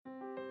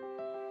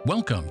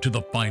Welcome to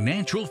the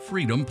Financial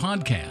Freedom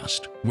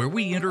Podcast, where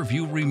we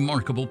interview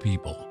remarkable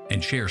people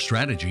and share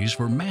strategies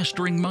for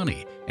mastering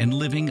money and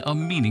living a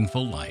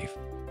meaningful life.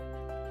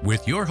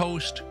 With your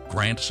host,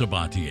 Grant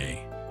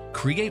Sabatier,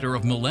 creator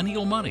of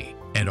Millennial Money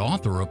and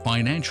author of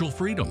Financial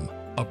Freedom,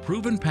 a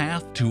proven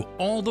path to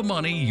all the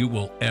money you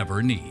will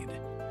ever need.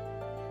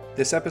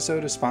 This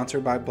episode is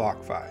sponsored by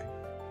BlockFi.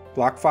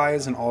 BlockFi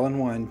is an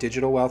all-in-one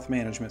digital wealth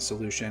management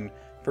solution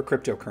for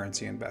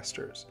cryptocurrency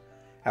investors.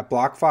 At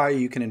BlockFi,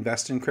 you can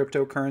invest in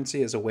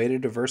cryptocurrency as a way to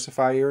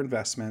diversify your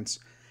investments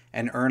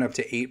and earn up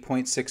to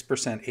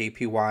 8.6%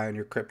 APY on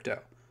your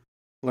crypto.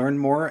 Learn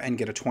more and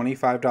get a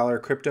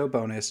 $25 crypto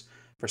bonus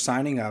for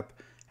signing up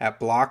at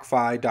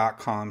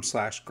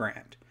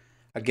blockfi.com/grant.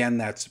 Again,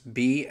 that's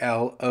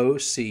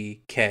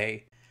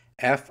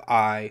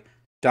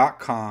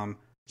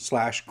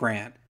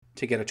blockfi.com/grant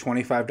to get a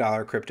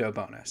 $25 crypto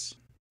bonus.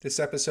 This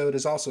episode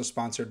is also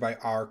sponsored by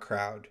Our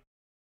Crowd.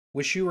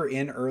 Wish you were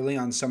in early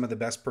on some of the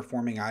best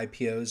performing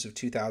IPOs of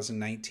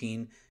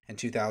 2019 and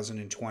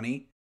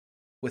 2020?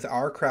 With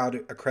Our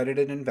Crowd,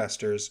 accredited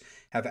investors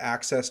have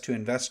access to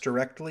invest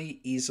directly,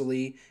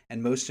 easily,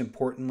 and most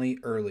importantly,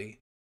 early.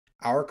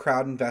 Our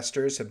Crowd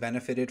investors have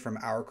benefited from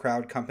Our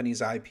Crowd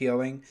companies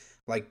IPOing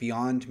like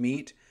Beyond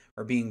Meat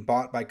or being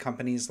bought by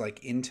companies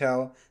like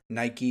Intel,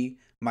 Nike,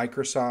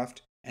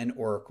 Microsoft, and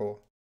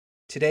Oracle.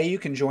 Today you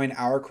can join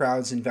Our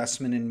Crowd's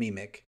investment in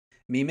Mimic.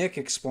 Mimic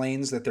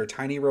explains that their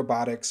tiny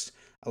robotics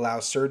allow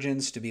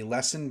surgeons to be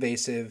less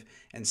invasive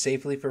and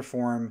safely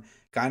perform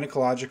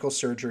gynecological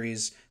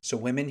surgeries so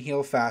women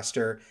heal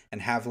faster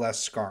and have less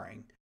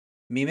scarring.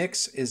 Mimic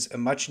is a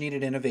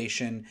much-needed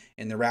innovation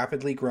in the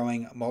rapidly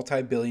growing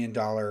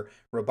multi-billion-dollar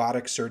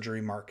robotic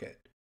surgery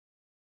market.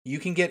 You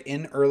can get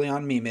in early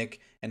on Mimic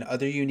and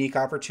other unique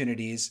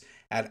opportunities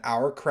at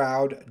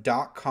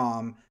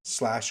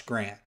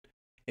ourcrowd.com/grant.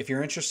 If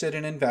you're interested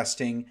in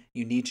investing,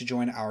 you need to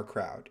join Our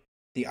Crowd.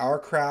 The Our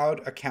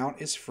Crowd account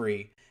is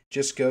free.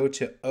 Just go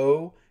to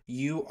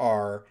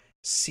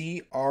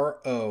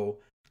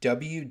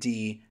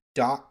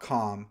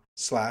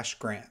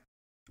ourcrowd.com/grant.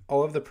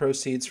 All of the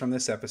proceeds from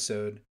this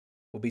episode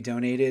will be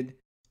donated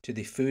to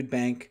the Food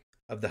Bank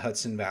of the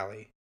Hudson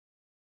Valley.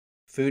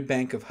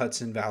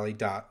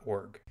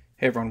 foodbankofhudsonvalley.org.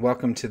 Hey everyone,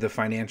 welcome to the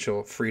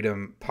Financial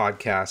Freedom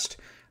Podcast.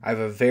 I have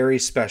a very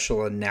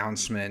special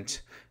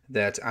announcement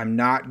that I'm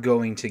not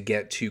going to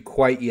get to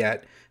quite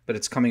yet, but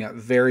it's coming up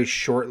very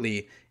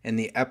shortly in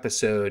the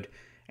episode,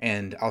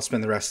 and I'll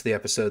spend the rest of the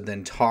episode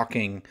then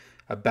talking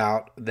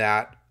about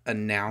that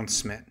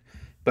announcement.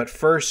 But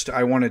first,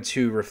 I wanted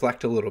to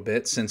reflect a little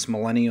bit since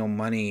Millennial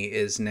Money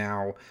is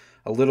now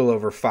a little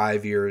over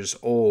 5 years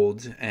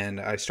old, and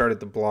I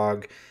started the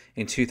blog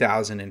in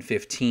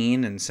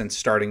 2015, and since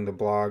starting the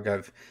blog,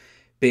 I've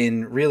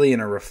been really in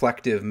a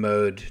reflective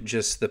mode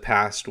just the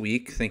past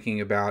week,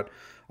 thinking about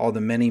all the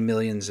many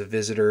millions of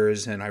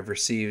visitors, and I've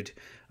received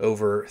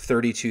over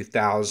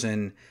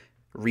 32,000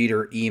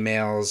 reader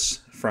emails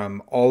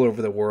from all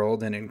over the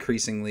world, and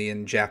increasingly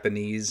in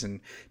Japanese and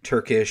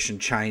Turkish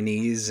and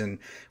Chinese. And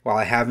while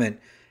I haven't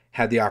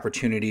had the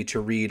opportunity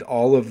to read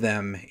all of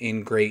them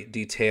in great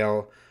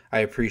detail, I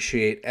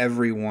appreciate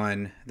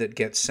everyone that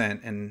gets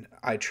sent, and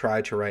I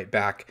try to write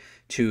back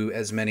to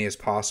as many as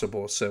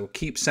possible. So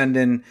keep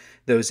sending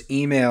those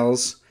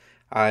emails.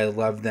 I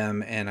love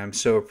them, and I'm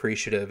so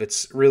appreciative.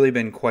 It's really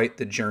been quite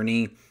the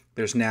journey.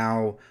 There's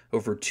now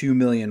over 2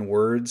 million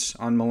words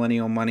on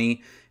Millennial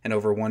Money, and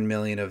over 1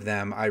 million of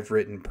them I've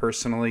written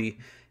personally.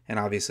 And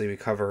obviously we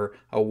cover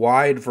a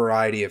wide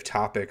variety of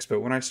topics. But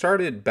when I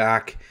started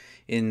back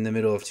in the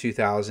middle of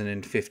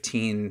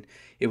 2015,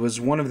 it was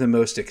one of the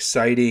most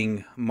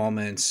exciting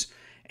moments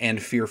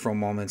and fearful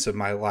moments of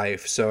my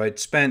life. So I'd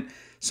spent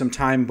some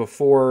time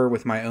before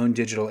with my own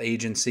digital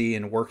agency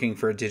and working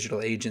for a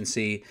digital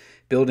agency,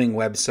 building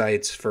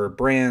websites for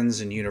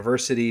brands and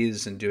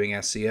universities and doing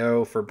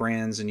SEO for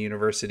brands and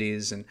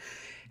universities, and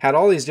had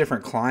all these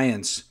different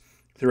clients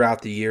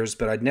throughout the years,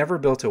 but I'd never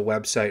built a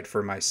website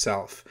for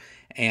myself.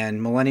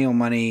 And Millennial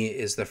Money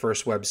is the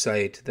first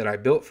website that I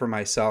built for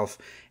myself.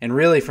 And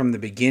really from the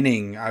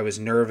beginning, I was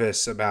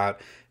nervous about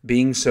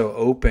being so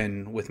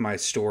open with my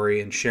story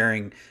and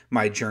sharing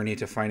my journey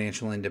to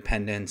financial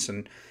independence,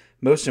 and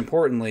most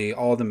importantly,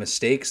 all the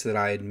mistakes that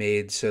I had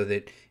made so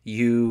that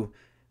you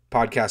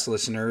podcast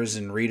listeners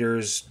and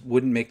readers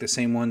wouldn't make the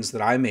same ones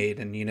that I made.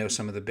 And you know,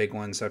 some of the big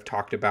ones I've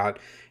talked about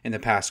in the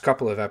past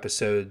couple of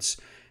episodes,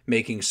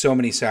 making so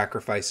many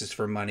sacrifices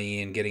for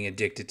money and getting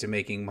addicted to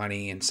making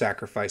money and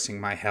sacrificing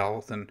my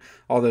health and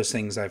all those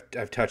things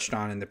I've touched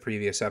on in the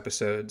previous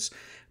episodes.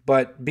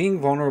 But being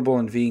vulnerable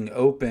and being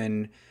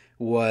open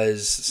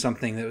was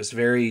something that was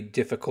very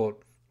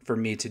difficult for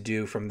me to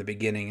do from the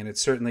beginning, and it's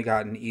certainly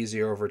gotten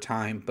easier over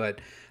time. But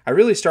I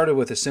really started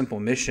with a simple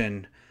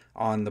mission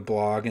on the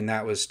blog, and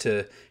that was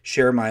to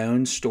share my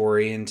own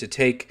story and to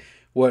take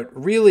what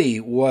really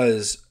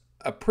was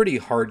a pretty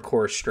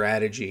hardcore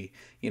strategy,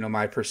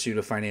 my pursuit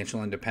of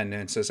financial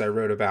independence, as I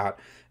wrote about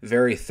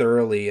very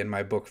thoroughly in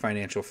my book,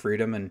 Financial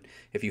Freedom. And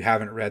if you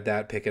haven't read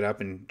that, pick it up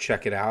and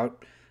check it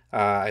out.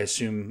 I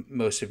assume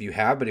most of you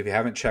have, but if you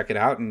haven't, check it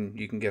out, and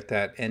you can get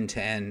that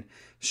end-to-end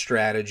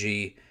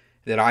strategy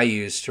that I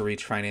use to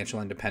reach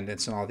financial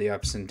independence and all the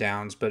ups and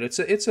downs. But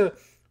it's a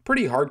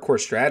pretty hardcore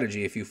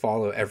strategy if you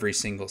follow every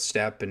single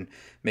step and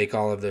make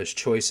all of those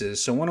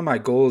choices. So one of my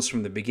goals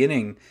from the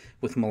beginning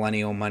with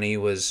Millennial Money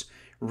was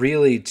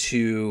really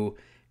to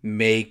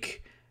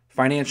make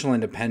financial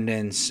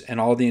independence and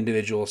all the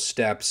individual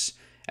steps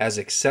as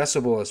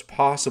accessible as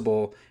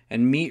possible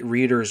and meet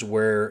readers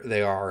where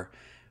they are,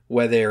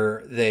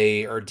 whether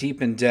they are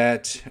deep in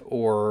debt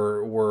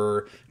or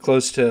were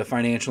close to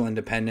financial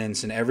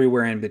independence and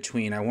everywhere in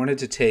between. I wanted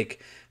to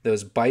take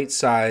those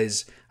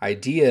bite-sized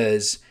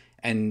ideas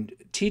and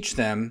teach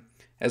them,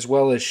 as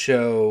well as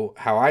show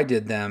how I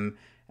did them,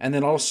 and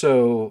then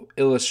also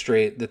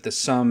illustrate that the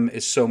sum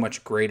is so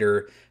much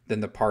greater than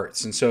the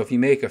parts. And so if you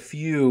make a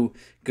few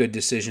good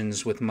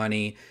decisions with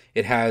money,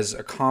 it has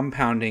a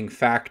compounding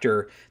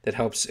factor that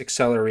helps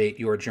accelerate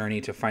your journey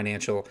to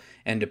financial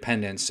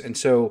independence. And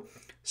so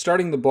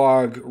starting the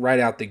blog right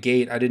out the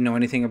gate, I didn't know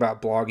anything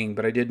about blogging,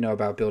 but I did know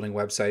about building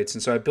websites.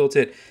 And so I built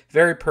it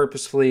very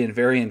purposefully and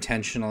very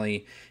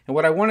intentionally. And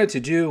what I wanted to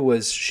do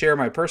was share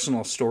my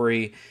personal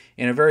story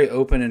in a very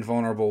open and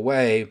vulnerable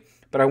way,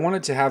 but I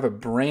wanted to have a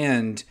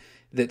brand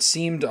that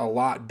seemed a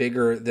lot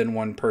bigger than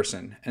one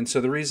person. And so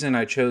the reason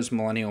I chose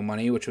Millennial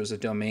Money, which was a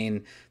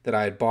domain that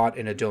I had bought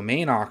in a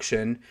domain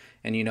auction,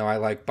 and I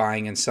like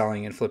buying and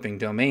selling and flipping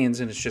domains,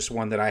 and it's just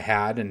one that I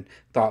had and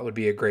thought would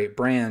be a great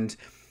brand.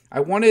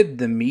 I wanted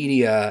the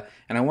media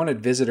and I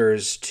wanted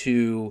visitors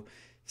to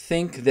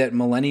think that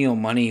Millennial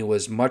Money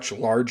was much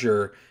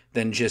larger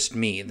than just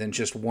me, than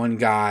just one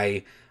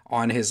guy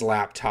on his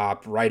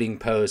laptop writing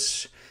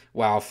posts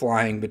while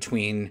flying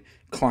between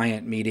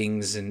client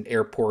meetings and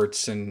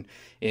airports and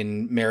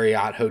in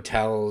Marriott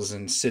hotels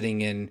and sitting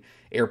in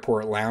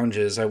airport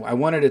lounges. I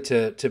wanted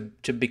it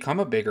to become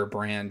a bigger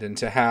brand and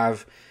to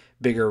have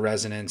bigger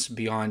resonance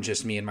beyond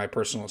just me and my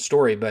personal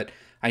story. But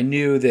I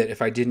knew that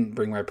if I didn't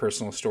bring my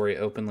personal story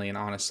openly and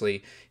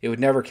honestly, it would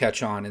never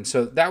catch on. And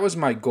so that was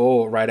my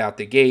goal right out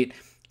the gate.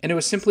 And it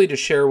was simply to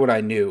share what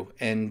I knew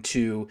and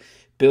to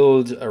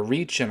build a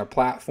reach and a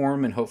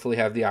platform and hopefully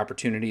have the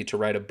opportunity to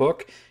write a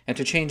book and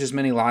to change as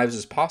many lives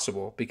as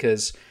possible.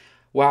 Because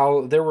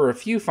while there were a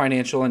few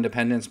financial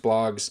independence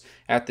blogs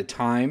at the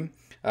time,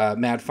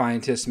 Mad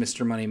Fientist,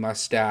 Mr. Money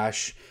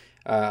Mustache,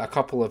 a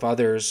couple of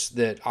others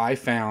that I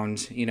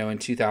found, in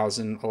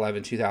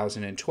 2011,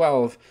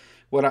 2012,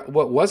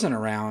 what wasn't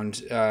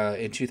around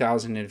in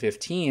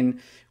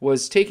 2015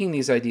 was taking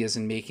these ideas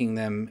and making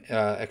them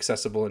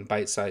accessible in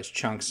bite-sized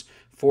chunks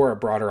for a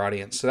broader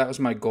audience. So that was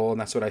my goal, and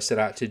that's what I set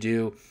out to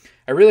do.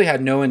 I really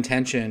had no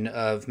intention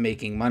of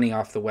making money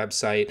off the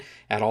website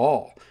at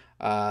all.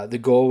 The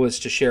goal was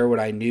to share what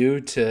I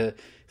knew, to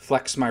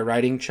flex my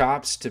writing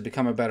chops, to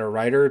become a better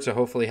writer, to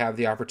hopefully have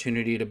the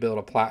opportunity to build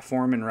a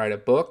platform and write a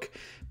book.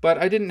 But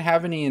I didn't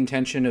have any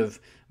intention of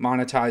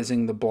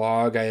monetizing the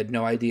blog. I had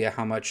no idea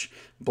how much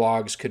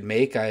blogs could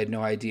make. I had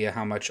no idea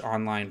how much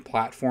online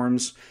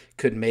platforms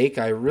could make.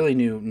 I really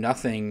knew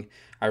nothing,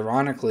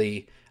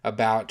 ironically,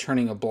 about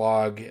turning a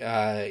blog,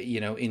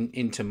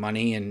 into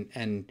money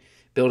and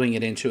building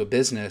it into a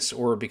business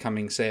or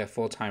becoming, say, a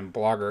full-time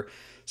blogger.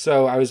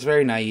 So I was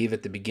very naive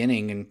at the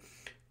beginning. And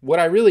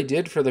what I really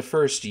did for the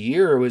first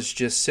year was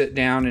just sit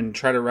down and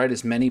try to write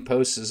as many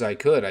posts as I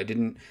could. I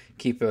didn't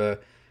keep a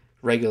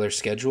regular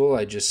schedule.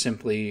 I just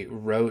simply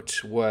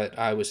wrote what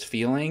I was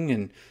feeling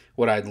and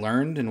what I'd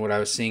learned and what I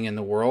was seeing in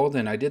the world.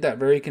 And I did that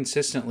very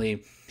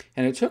consistently.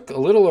 And it took a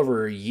little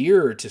over a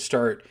year to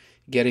start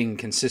getting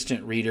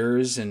consistent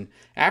readers. And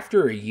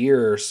after a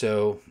year or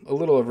so, a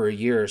little over a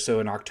year or so,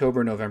 in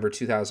October, November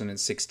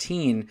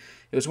 2016,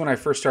 it was when I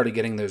first started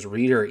getting those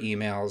reader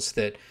emails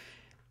that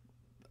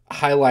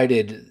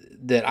highlighted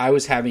that I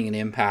was having an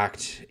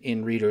impact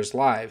in readers'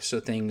 lives. So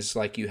things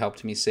like, you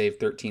helped me save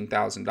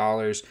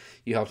 $13,000,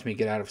 you helped me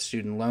get out of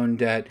student loan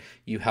debt,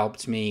 you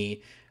helped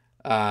me,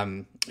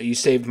 you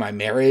saved my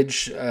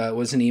marriage,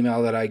 was an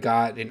email that I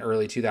got in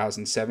early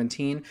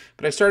 2017.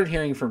 But I started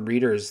hearing from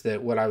readers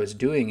that what I was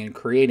doing and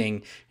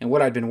creating and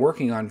what I'd been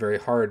working on very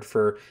hard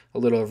for a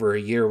little over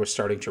a year was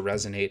starting to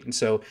resonate. And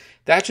so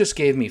that just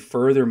gave me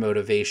further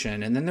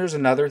motivation. And then there's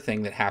another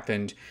thing that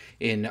happened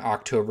in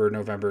October,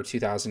 November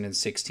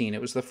 2016.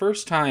 It was the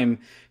first time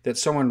that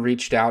someone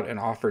reached out and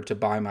offered to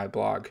buy my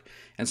blog.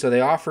 And so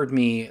they offered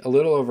me a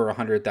little over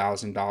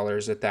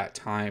 $100,000 at that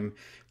time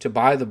to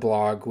buy the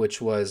blog,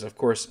 which was, of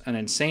course, an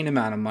insane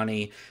amount of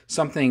money,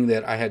 something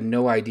that I had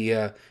no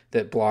idea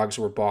that blogs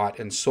were bought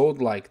and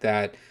sold like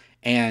that.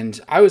 And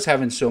I was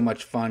having so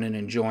much fun and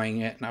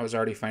enjoying it, and I was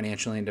already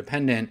financially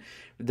independent,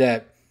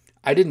 that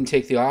I didn't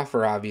take the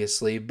offer,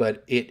 obviously,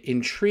 but it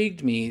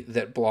intrigued me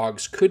that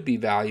blogs could be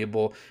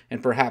valuable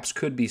and perhaps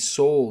could be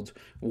sold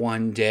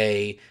one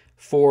day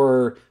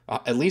for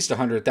at least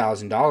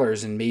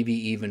 $100,000 and maybe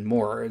even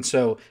more. And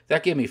so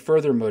that gave me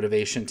further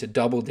motivation to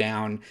double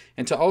down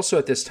and to also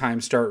at this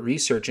time start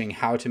researching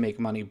how to make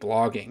money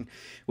blogging,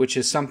 which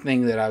is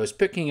something that I was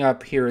picking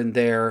up here and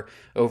there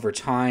over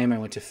time. I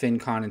went to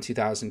FinCon in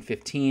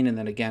 2015 and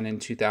then again in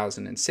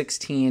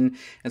 2016.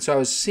 And so I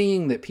was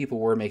seeing that people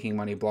were making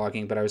money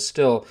blogging, but I was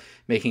still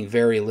making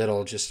very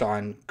little just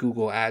on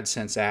Google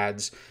AdSense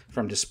ads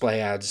from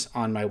display ads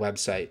on my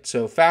website.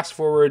 So fast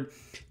forward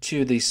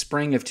to the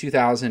spring of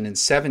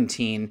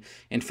 2017.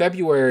 In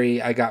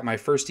February, I got my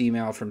first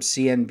email from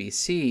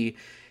CNBC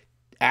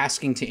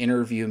asking to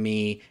interview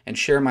me and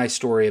share my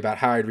story about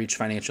how I'd reach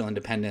financial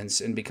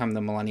independence and become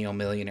the millennial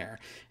millionaire.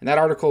 And that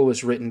article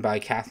was written by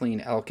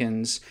Kathleen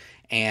Elkins,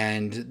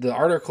 and the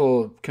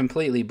article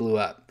completely blew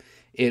up.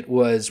 It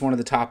was one of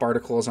the top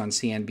articles on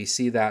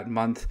CNBC that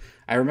month.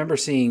 I remember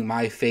seeing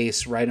my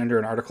face right under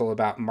an article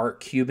about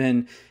Mark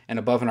Cuban and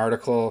above an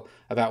article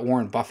about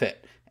Warren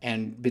Buffett.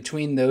 And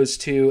between those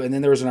two, and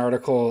then there was an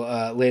article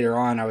later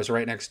on, I was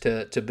right next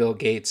to Bill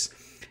Gates.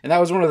 And that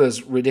was one of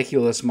those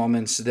ridiculous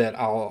moments that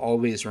I'll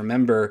always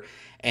remember.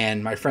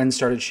 And my friends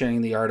started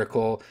sharing the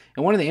article.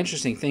 And one of the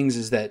interesting things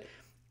is that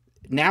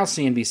now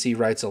CNBC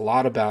writes a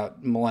lot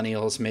about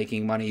millennials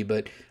making money,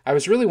 but I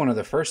was really one of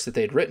the first that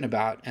they'd written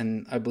about,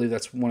 and I believe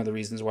that's one of the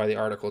reasons why the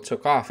article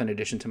took off in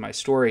addition to my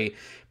story.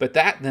 But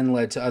that then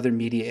led to other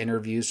media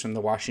interviews from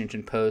the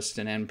Washington Post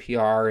and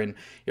NPR, and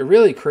it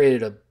really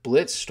created a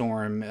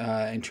blitzstorm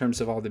in terms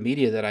of all the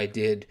media that I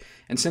did.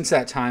 And since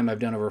that time, I've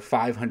done over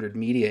 500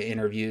 media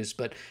interviews,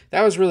 but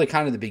that was really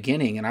kind of the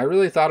beginning, and I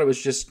really thought it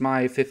was just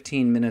my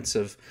 15 minutes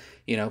of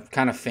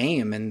kind of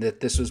fame, and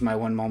that this was my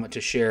one moment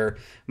to share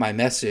my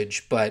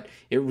message. But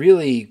it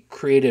really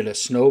created a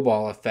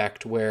snowball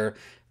effect where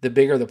the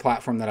bigger the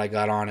platform that I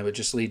got on, it would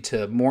just lead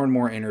to more and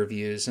more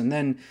interviews. And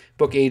then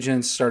book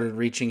agents started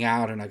reaching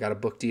out, and I got a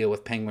book deal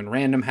with Penguin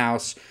Random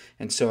House.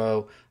 And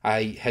so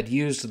I had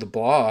used the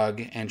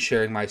blog and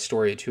sharing my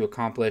story to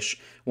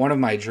accomplish one of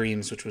my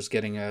dreams, which was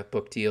getting a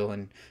book deal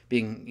and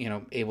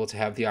being, able to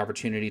have the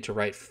opportunity to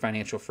write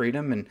Financial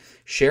Freedom and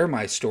share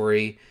my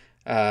story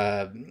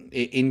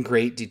in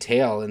great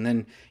detail. And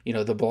then,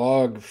 the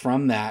blog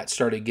from that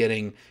started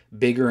getting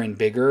bigger and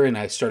bigger, and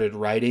I started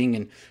writing.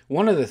 And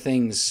one of the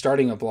things,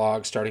 starting a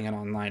blog, starting an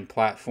online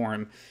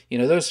platform,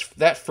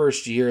 that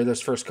first year, those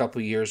first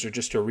couple of years are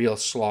just a real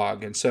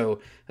slog. And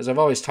so, as I've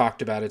always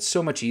talked about, it's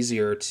so much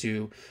easier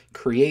to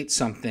create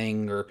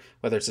something, or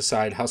whether it's a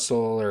side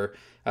hustle or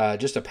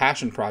just a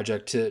passion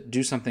project, to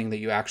do something that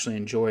you actually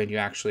enjoy and you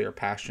actually are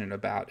passionate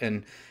about.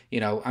 And,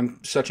 I'm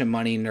such a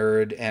money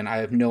nerd, and I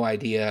have no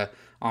idea,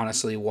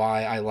 honestly,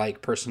 why I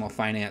like personal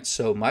finance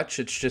so much.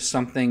 It's just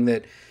something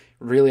that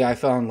really I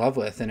fell in love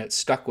with, and it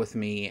stuck with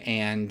me.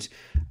 And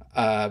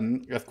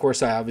of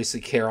course, I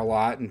obviously care a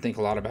lot and think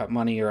a lot about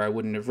money, or I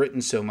wouldn't have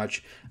written so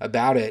much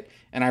about it.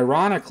 And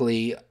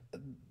ironically,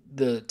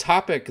 the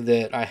topic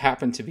that I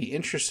happen to be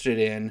interested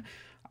in,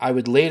 I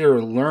would later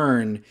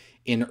learn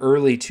in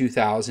early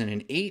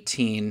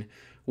 2018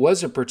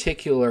 was a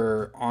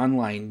particular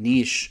online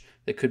niche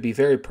that could be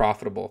very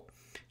profitable.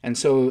 And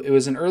so it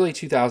was in early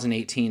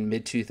 2018,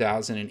 mid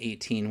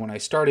 2018, when I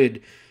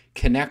started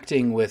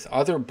connecting with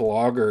other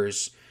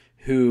bloggers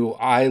who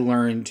I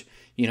learned,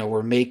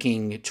 were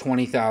making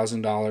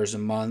 $20,000 a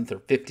month or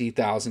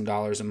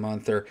 $50,000 a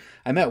month. Or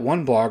I met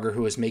one blogger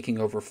who was making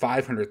over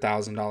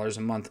 $500,000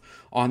 a month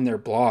on their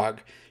blog,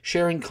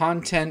 sharing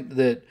content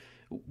that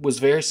was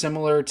very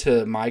similar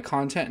to my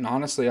content. And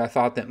honestly, I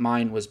thought that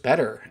mine was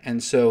better.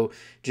 And so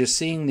just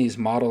seeing these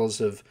models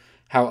of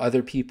how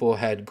other people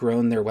had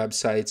grown their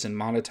websites and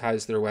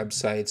monetized their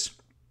websites,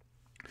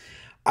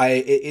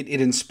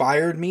 it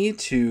inspired me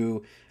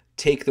to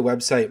take the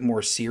website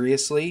more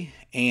seriously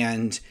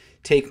and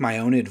take my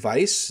own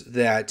advice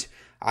that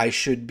I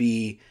should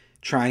be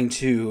trying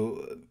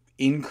to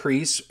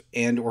increase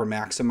and or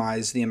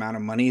maximize the amount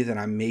of money that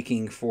I'm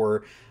making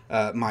for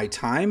my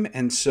time.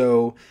 And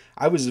so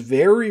I was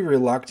very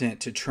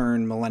reluctant to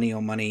turn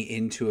Millennial Money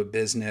into a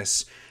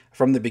business.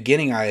 From the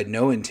beginning, I had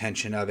no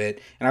intention of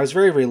it. And I was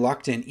very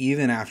reluctant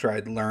even after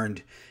I'd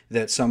learned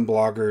that some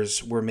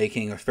bloggers were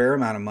making a fair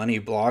amount of money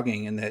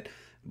blogging, and that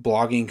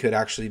blogging could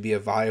actually be a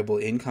viable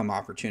income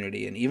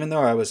opportunity. And even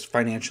though I was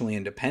financially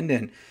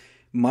independent,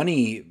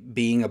 money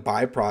being a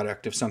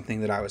byproduct of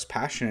something that I was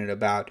passionate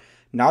about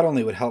not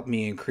only would help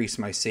me increase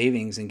my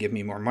savings and give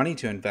me more money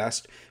to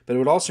invest, but it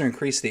would also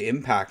increase the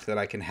impact that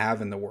I can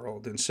have in the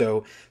world. And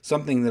so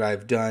something that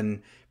I've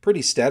done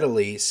pretty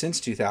steadily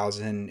since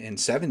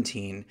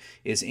 2017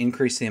 is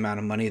increase the amount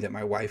of money that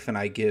my wife and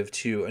I give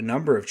to a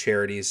number of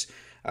charities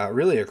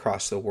really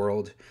across the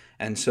world.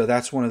 And so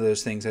that's one of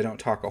those things I don't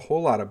talk a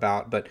whole lot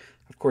about, but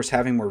of course,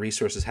 having more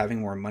resources, having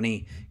more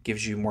money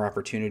gives you more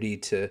opportunity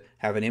to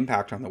have an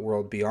impact on the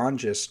world beyond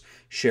just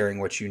sharing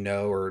what you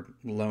know or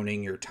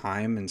loaning your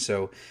time. And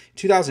so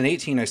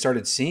 2018, I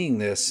started seeing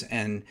this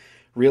and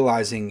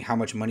realizing how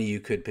much money you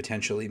could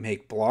potentially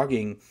make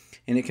blogging.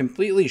 And it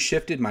completely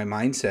shifted my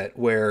mindset,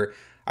 where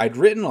I'd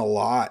written a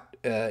lot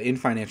in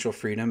Financial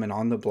Freedom and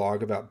on the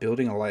blog about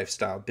building a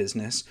lifestyle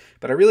business,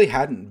 but I really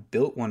hadn't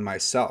built one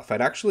myself.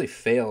 I'd actually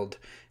failed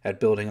at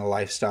building a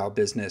lifestyle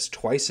business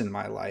twice in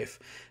my life.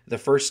 The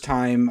first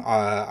time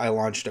I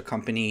launched a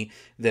company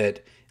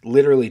that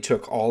literally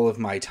took all of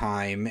my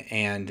time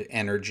and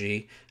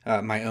energy,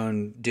 my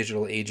own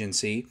digital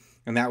agency.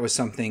 And that was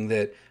something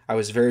that I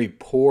was very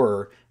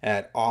poor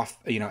at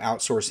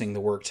outsourcing the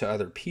work to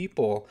other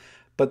people.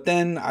 But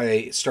then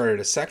I started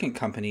a second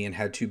company and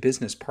had two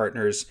business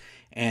partners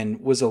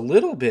and was a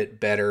little bit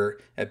better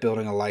at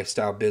building a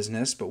lifestyle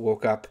business, but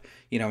woke up,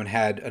 and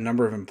had a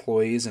number of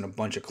employees and a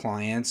bunch of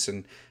clients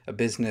and a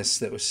business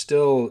that was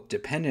still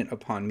dependent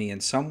upon me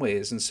in some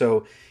ways. And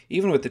so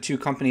even with the two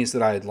companies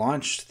that I had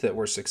launched that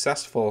were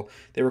successful,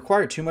 they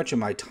required too much of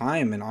my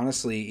time. And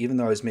honestly, even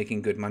though I was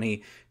making good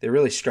money, they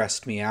really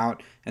stressed me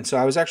out. And so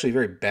I was actually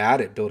very bad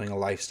at building a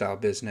lifestyle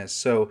business.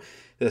 So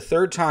the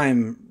third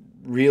time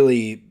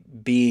really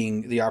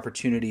being the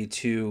opportunity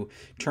to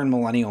turn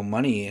Millennial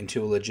Money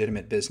into a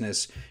legitimate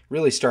business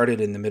really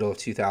started in the middle of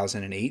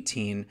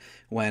 2018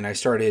 when I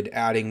started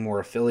adding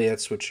more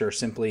affiliates, which are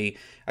simply,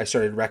 I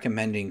started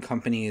recommending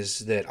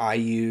companies that I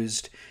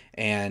used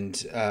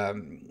and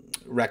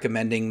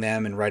recommending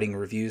them and writing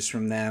reviews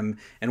from them.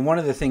 And one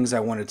of the things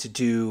I wanted to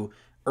do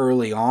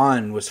early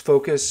on was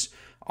focus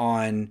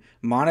on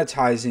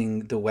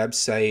monetizing the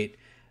website,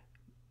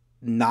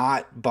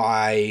 not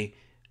by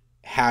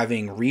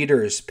having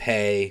readers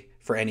pay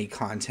for any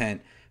content,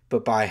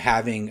 but by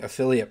having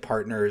affiliate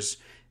partners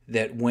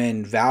that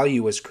when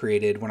value was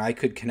created, when I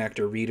could connect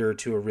a reader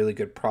to a really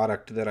good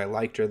product that I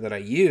liked or that I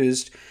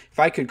used, if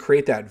I could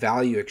create that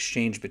value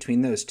exchange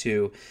between those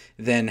two,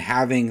 then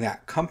having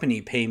that company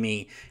pay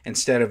me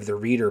instead of the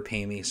reader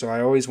pay me. So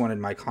I always wanted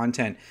my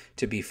content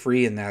to be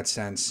free in that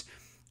sense,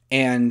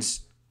 and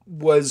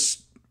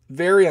was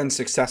very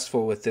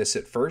unsuccessful with this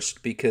at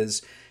first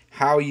because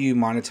how you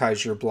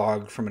monetize your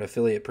blog from an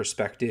affiliate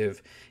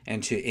perspective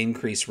and to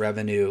increase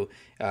revenue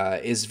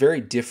is very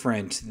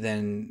different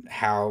than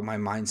how my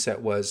mindset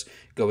was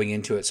going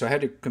into it. So I had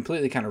to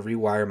completely kind of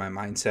rewire my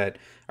mindset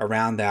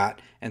around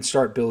that and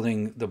start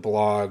building the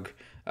blog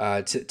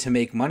to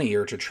make money,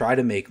 or to try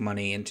to make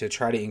money and to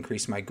try to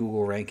increase my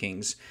Google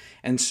rankings.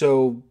 And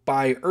so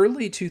by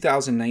early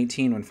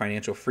 2019, when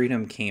Financial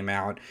Freedom came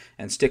out,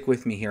 and stick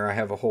with me here, I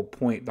have a whole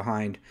point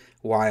behind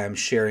why I'm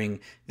sharing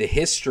the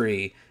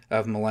history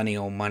of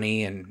Millennial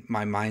Money and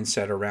my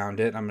mindset around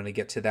it. I'm going to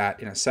get to that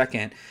in a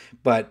second.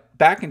 But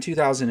back in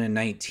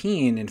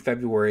 2019, in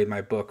February,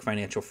 my book,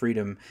 Financial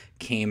Freedom,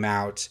 came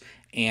out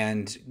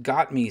and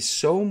got me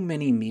so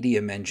many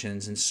media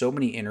mentions and so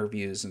many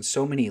interviews and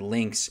so many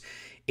links.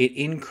 It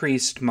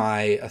increased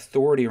my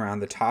authority around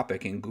the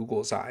topic in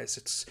Google's eyes.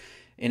 It's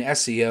in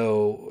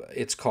SEO,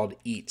 it's called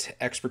EAT,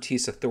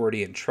 Expertise,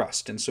 Authority, and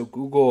Trust. And so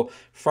Google,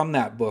 from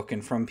that book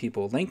and from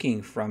people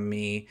linking from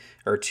me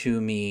or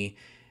to me,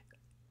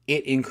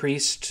 it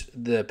increased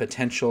the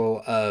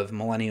potential of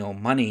Millennial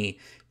Money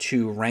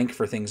to rank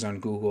for things on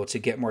Google, to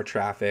get more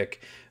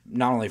traffic,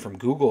 not only from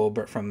Google,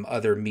 but from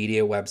other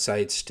media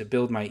websites, to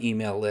build my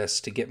email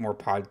list, to get more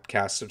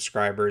podcast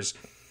subscribers.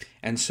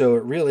 And so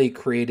it really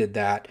created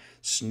that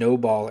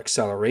snowball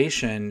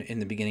acceleration in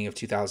the beginning of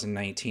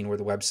 2019, where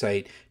the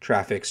website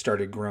traffic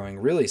started growing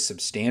really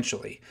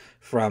substantially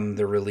from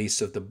the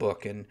release of the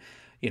book. And,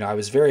 I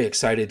was very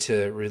excited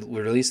to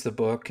release the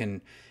book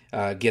and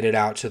get it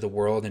out to the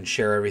world and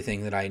share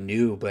everything that I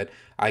knew, but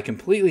I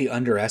completely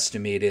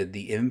underestimated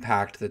the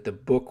impact that the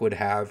book would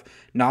have,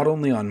 not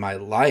only on my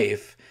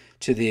life,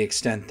 to the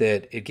extent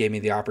that it gave me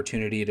the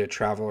opportunity to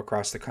travel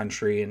across the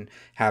country and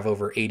have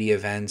over 80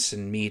 events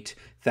and meet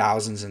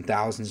thousands and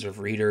thousands of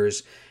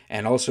readers,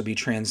 and also be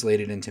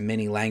translated into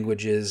many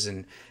languages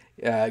and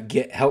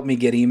help me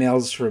get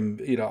emails from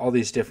all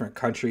these different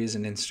countries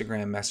and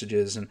Instagram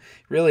messages. And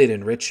really, it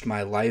enriched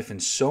my life in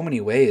so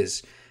many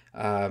ways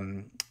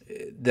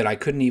that I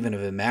couldn't even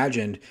have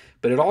imagined.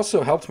 But it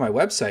also helped my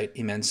website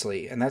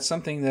immensely, and that's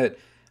something that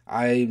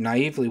I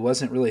naively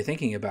wasn't really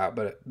thinking about.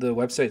 But the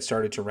website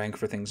started to rank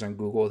for things on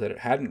Google that it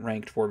hadn't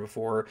ranked for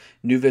before.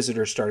 New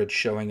visitors started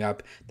showing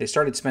up. They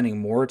started spending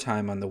more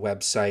time on the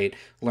website,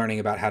 learning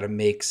about how to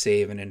make,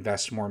 save, and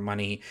invest more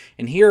money.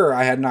 And here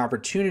I had an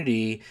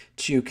opportunity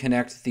to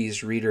connect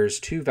these readers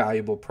to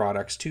valuable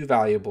products, to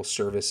valuable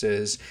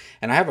services.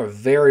 And I have a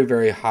very,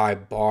 very high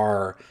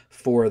bar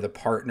for the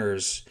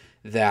partners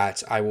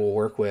that I will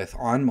work with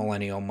on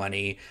Millennial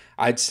Money.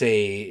 I'd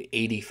say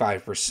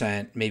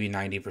 85%, maybe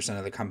 90%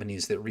 of the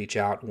companies that reach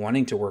out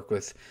wanting to work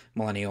with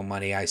Millennial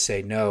Money, I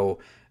say no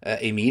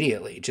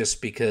immediately,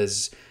 just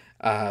because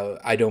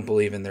I don't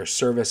believe in their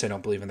service. I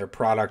don't believe in their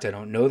product. I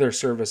don't know their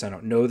service. I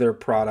don't know their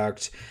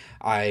product.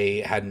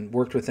 I hadn't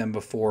worked with them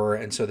before.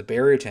 And so the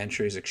barrier to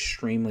entry is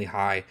extremely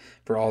high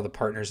for all the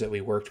partners that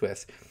we worked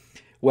with.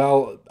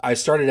 Well, I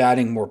started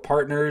adding more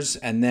partners,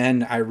 and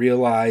then I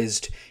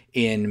realized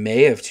in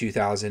May of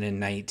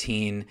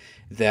 2019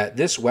 that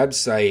this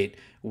website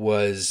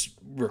was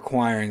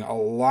requiring a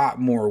lot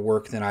more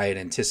work than I had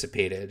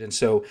anticipated. And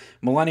so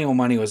Millennial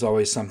Money was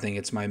always something,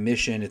 it's my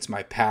mission, it's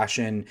my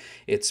passion,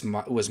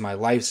 was my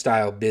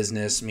lifestyle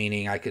business,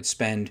 meaning I could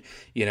spend,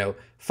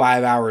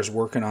 5 hours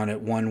working on it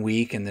one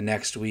week and the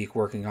next week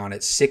working on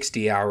it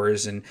 60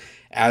 hours. And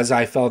as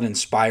I felt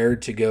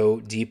inspired to go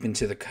deep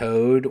into the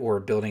code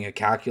or building a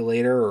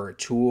calculator or a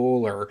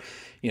tool or,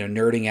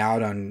 nerding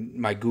out on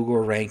my Google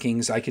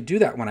rankings, I could do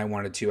that when I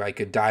wanted to. I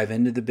could dive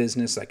into the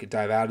business, I could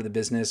dive out of the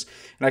business,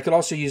 and I could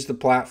also use the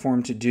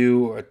platform to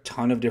do a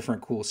ton of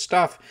different cool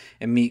stuff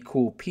and meet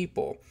cool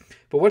people.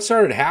 But what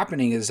started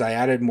happening is I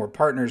added more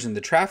partners and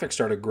the traffic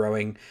started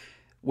growing.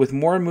 With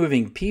more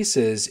moving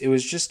pieces, it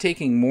was just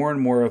taking more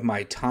and more of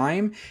my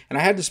time, and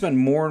I had to spend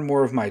more and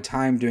more of my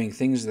time doing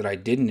things that I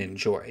didn't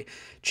enjoy.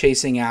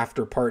 Chasing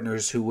after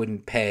partners who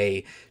wouldn't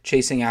pay,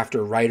 chasing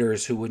after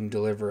writers who wouldn't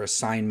deliver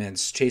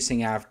assignments,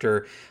 chasing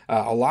after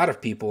a lot of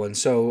people. And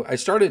so I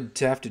started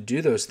to have to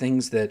do those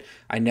things that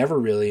I never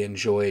really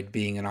enjoyed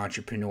being an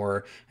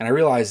entrepreneur. And I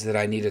realized that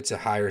I needed to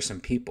hire some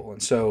people.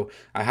 And so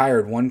I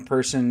hired one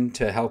person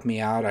to help me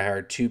out. I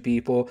hired 2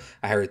 people.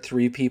 I hired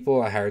 3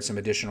 people. I hired some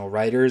additional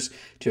writers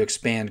to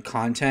expand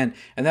content.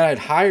 And then I'd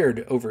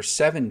hired over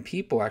 7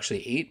 people,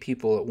 actually 8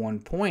 people at one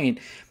point.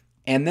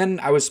 And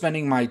then I was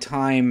spending my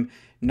time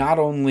not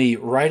only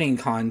writing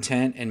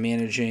content and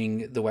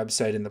managing the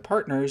website and the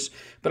partners,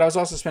 but I was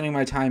also spending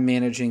my time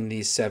managing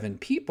these 7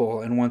 people.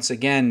 And once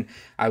again,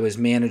 I was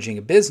managing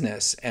a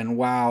business. And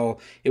while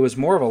it was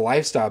more of a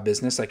lifestyle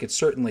business, I could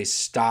certainly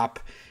stop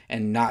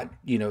and not,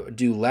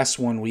 do less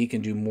one week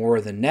and do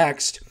more the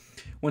next.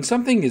 When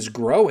something is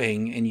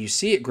growing and you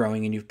see it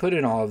growing and you've put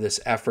in all of this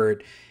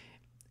effort,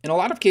 in a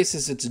lot of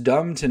cases, it's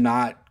dumb to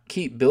not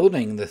keep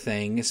building the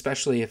thing,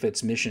 especially if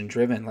it's mission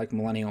driven like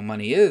Millennial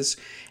Money is.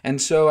 And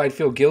so I'd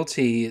feel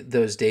guilty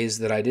those days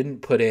that I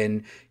didn't put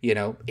in,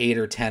 8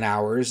 or 10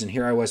 hours. And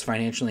here I was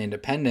financially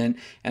independent.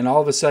 And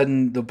all of a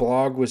sudden the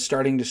blog was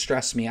starting to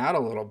stress me out a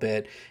little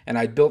bit. And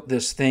I built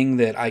this thing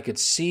that I could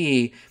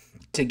see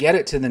to get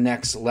it to the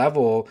next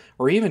level,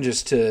 or even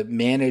just to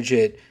manage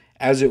it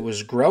as it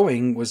was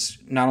growing, was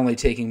not only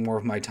taking more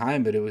of my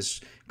time, but it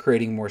was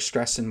creating more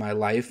stress in my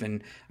life.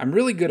 And I'm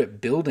really good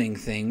at building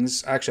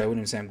things. Actually, I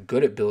wouldn't even say I'm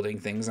good at building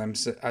things.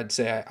 I'd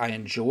say I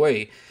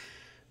enjoy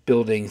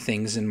building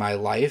things in my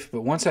life.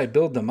 But once I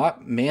build them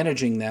up,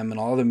 managing them and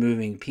all the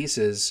moving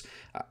pieces,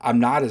 I'm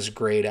not as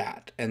great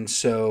at. And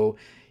so,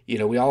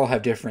 we all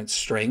have different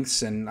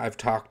strengths, and I've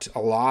talked a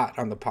lot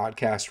on the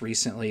podcast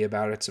recently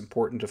about it's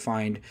important to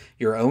find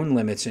your own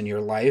limits in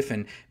your life,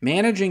 and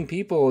managing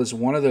people is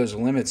one of those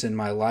limits in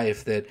my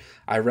life that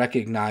I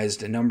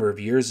recognized a number of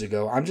years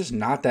ago. I'm just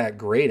not that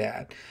great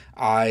at.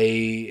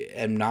 I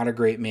am not a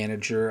great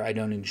manager. I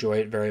don't enjoy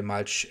it very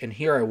much. And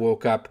here I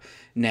woke up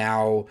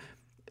now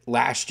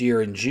last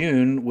year in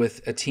June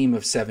with a team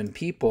of 7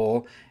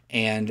 people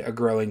and a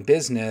growing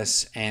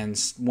business,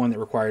 and one that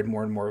required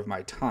more and more of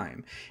my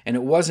time. And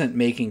it wasn't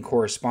making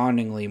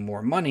correspondingly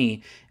more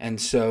money,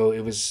 and so I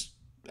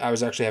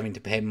was actually having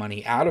to pay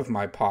money out of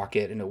my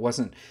pocket, and it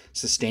wasn't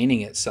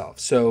sustaining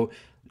itself. So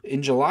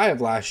in July of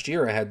last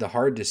year, I had the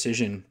hard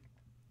decision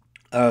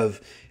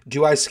of,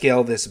 do I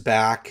scale this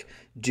back?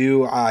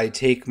 Do I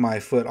take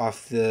my foot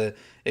off the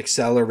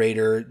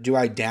accelerator? Do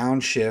I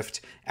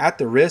downshift at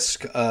the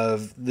risk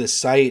of the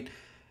site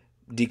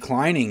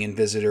declining in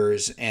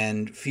visitors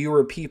and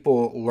fewer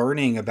people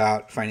learning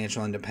about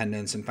financial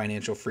independence and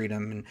financial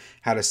freedom and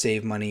how to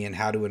save money and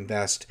how to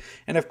invest?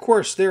 And of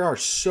course, there are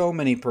so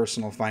many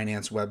personal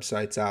finance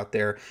websites out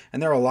there,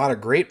 and there are a lot of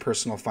great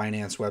personal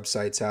finance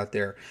websites out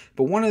there.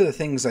 But one of the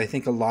things I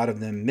think a lot of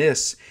them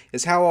miss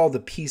is how all the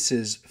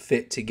pieces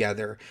fit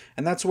together.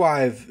 And that's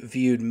why I've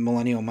viewed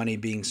Millennial Money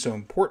being so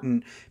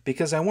important,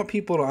 because I want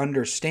people to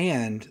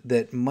understand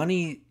that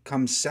money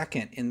comes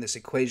second in this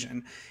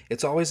equation.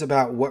 It's always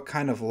about what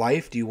kind of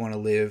life do you want to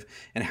live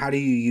and how do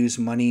you use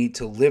money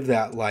to live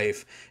that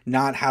life,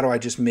 not how do I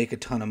just make a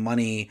ton of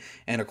money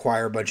and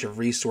acquire a bunch of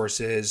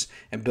resources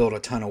and build a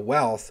ton of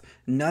wealth.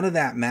 None of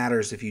that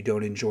matters if you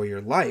don't enjoy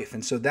your life.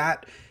 And so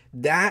that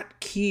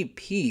key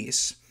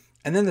piece.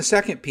 And then the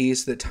second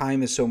piece, that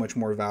time is so much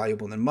more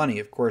valuable than money.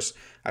 Of course,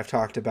 I've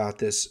talked about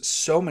this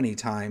so many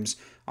times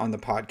on the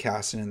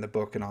podcast and in the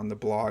book and on the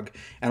blog.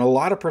 And a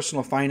lot of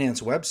personal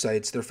finance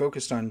websites, they're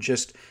focused on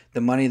just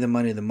the money, the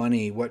money, the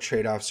money. What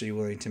trade-offs are you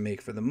willing to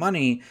make for the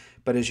money?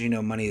 But as you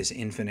know, money is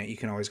infinite. You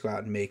can always go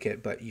out and make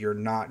it, but you're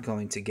not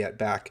going to get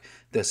back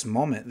this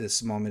moment.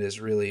 This moment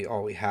is really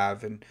all we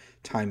have, and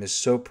time is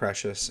so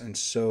precious and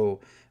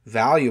so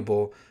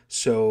valuable.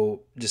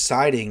 So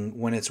deciding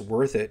when it's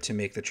worth it to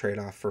make the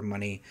trade-off for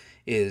money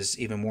is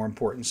even more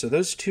important. So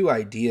those 2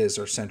 ideas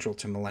are central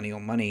to Millennial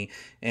Money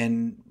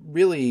and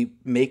really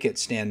make it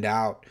stand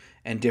out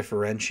and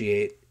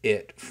differentiate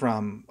it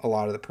from a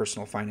lot of the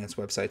personal finance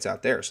websites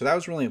out there. So that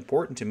was really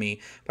important to me,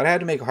 but I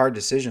had to make a hard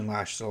decision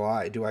last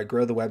July. Do I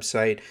grow the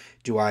website?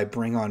 Do I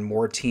bring on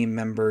more team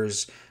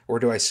members? Or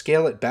do I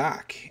scale it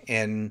back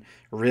and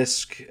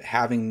risk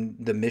having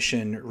the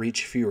mission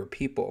reach fewer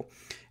people?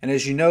 And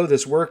as you know,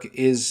 this work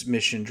is always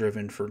mission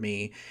driven for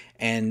me.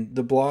 And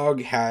the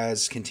blog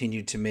has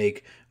continued to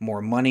make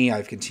more money.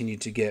 I've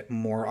continued to get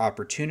more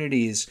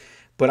opportunities,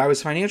 but I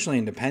was financially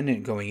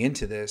independent going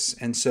into this.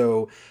 And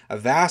so a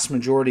vast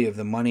majority of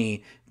the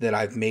money that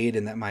I've made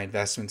and that my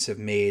investments have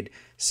made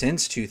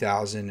since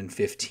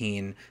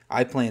 2015,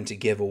 I plan to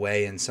give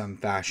away in some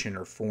fashion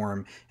or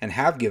form, and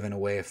have given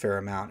away a fair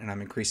amount, and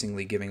I'm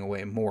increasingly giving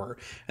away more.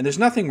 And there's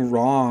nothing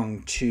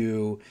wrong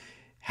to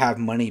have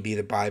money be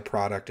the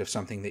byproduct of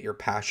something that you're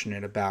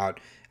passionate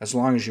about, as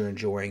long as you're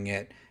enjoying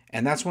it.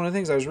 And that's one of the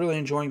things I was really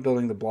enjoying,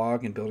 building the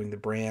blog and building the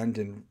brand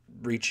and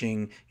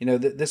reaching,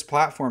 this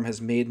platform has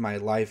made my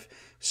life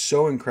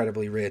so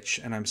incredibly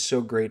rich, and I'm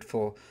so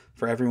grateful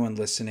for everyone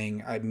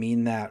listening. I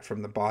mean that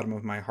from the bottom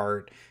of my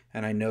heart,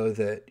 and I know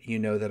that you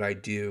know that I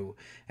do.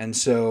 And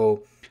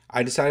so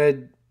I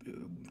decided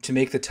to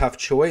make the tough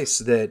choice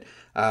that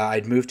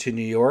I'd moved to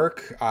New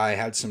York. I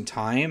had some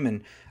time,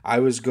 and I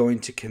was going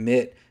to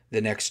commit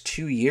the next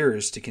 2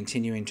 years to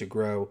continuing to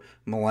grow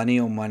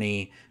Millennial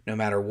Money, no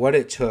matter what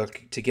it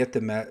took, to get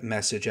the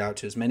message out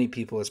to as many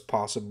people as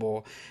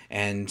possible.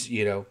 And,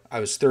 I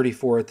was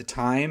 34 at the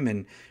time,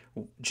 and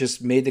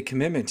just made the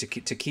commitment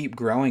to keep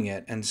growing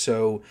it. And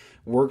so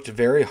worked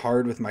very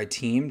hard with my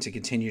team to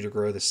continue to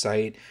grow the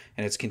site,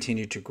 and it's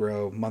continued to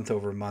grow month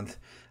over month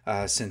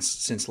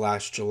since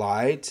last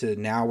July, to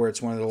now where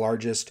it's one of the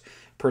largest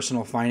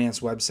personal finance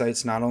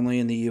websites, not only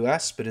in the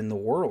US, but in the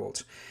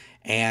world.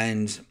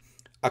 And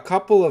a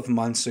couple of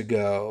months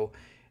ago,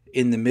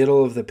 in the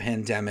middle of the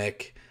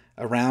pandemic,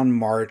 around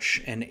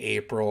March and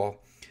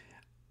April,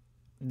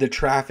 the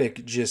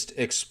traffic just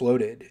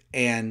exploded,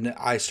 and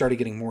I started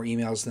getting more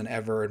emails than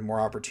ever and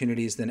more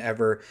opportunities than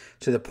ever,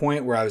 to the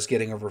point where I was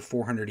getting over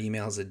 400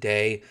 emails a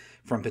day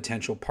from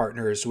potential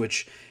partners,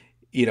 which,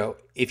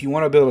 if you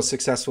want to build a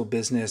successful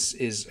business,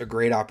 is a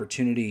great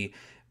opportunity.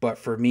 But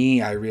for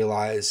me, I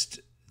realized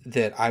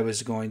that I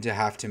was going to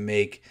have to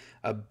make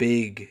a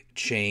big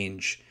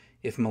change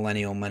if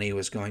Millennial Money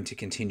was going to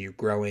continue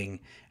growing,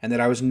 and that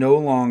I was no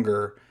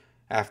longer,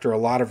 after a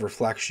lot of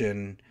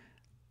reflection,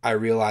 I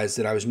realized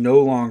that I was no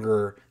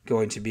longer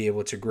going to be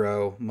able to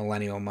grow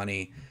Millennial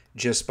Money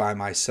just by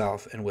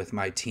myself and with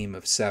my team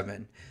of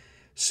 7.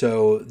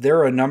 So there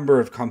are a number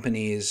of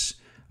companies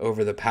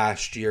over the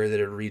past year that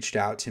have reached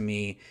out to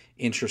me,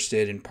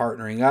 interested in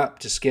partnering up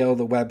to scale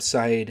the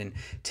website and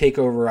take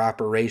over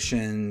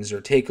operations, or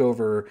take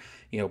over,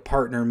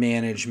 partner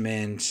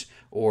management,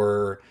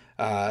 or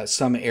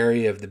some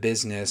area of the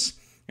business.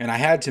 And I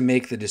had to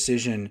make the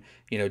decision,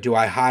 do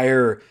I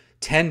hire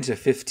 10 to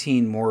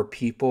 15 more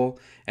people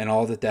and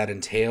all that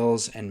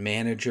entails, and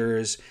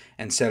managers,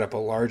 and set up a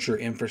larger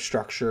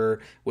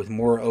infrastructure with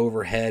more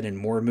overhead and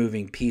more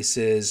moving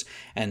pieces,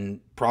 and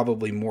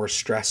probably more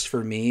stress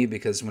for me,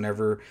 because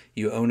whenever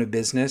you own a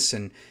business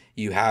and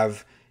you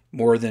have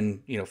more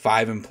than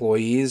 5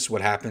 employees,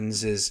 what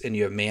happens is, and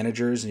you have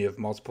managers and you have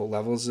multiple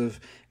levels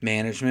of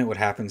management, what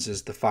happens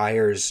is the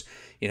fires,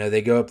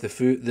 they go up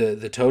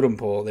the totem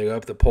pole, they go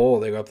up the pole,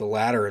 they go up the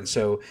ladder. And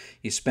so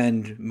you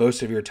spend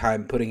most of your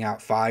time putting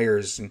out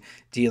fires and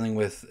dealing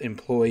with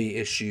employee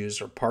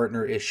issues or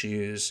partner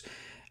issues,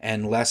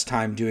 and less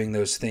time doing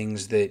those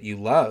things that you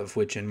love,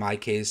 which in my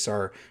case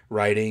are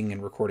writing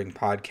and recording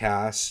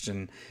podcasts,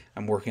 and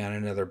I'm working on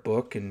another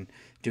book and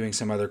doing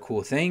some other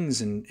cool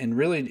things, and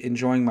really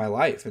enjoying my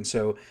life. And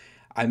so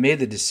I made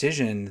the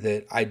decision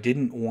that I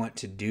didn't want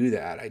to do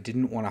that. I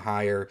didn't want to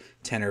hire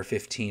 10 or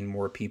 15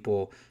 more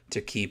people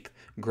to keep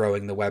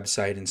growing the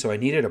website. And so I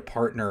needed a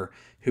partner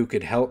who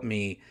could help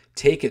me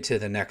take it to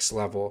the next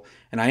level.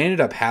 And I ended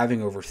up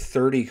having over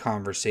 30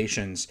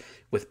 conversations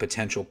with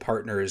potential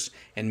partners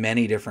in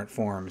many different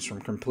forms,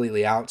 from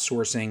completely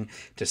outsourcing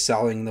to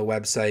selling the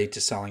website,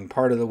 to selling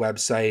part of the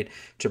website,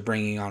 to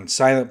bringing on a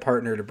silent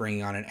partner, to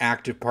bringing on an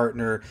active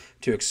partner,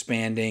 to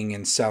expanding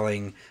and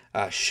selling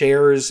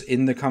shares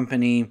in the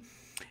company.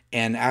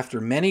 And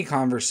after many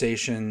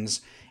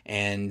conversations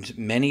and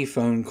many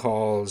phone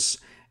calls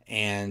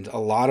and a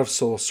lot of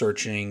soul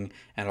searching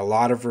and a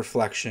lot of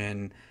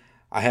reflection,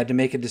 I had to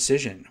make a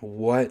decision.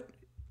 What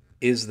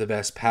is the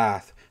best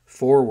path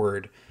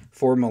forward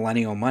for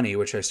Millennial Money,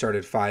 which I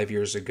started 5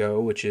 years ago,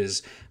 which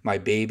is my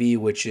baby,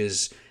 which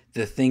is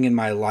the thing in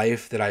my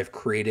life that I've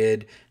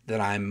created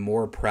that I'm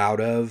more proud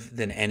of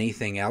than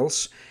anything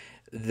else.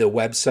 The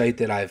website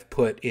that I've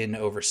put in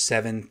over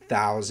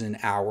 7,000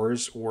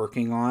 hours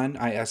working on,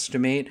 I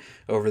estimate,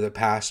 over the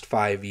past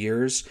 5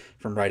 years,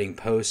 from writing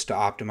posts to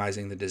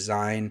optimizing the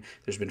design.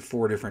 There's been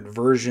 4 different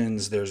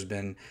versions. There's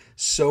been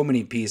so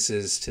many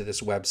pieces to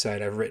this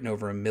website. I've written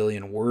over 1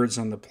 million words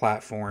on the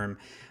platform.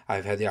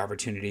 I've had the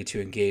opportunity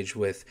to engage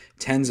with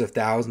tens of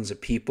thousands of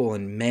people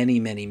and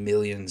many, many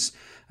millions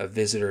of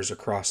visitors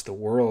across the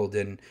world.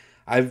 And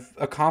I've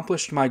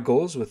accomplished my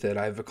goals with it.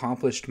 I've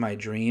accomplished my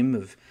dream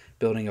of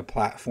building a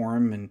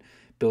platform and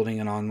building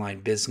an online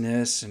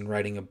business and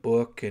writing a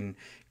book and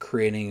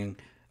creating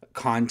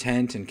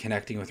content and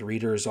connecting with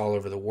readers all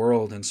over the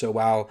world. And so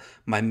while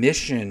my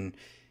mission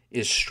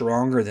is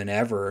stronger than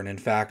ever. And in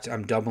fact,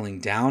 I'm doubling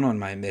down on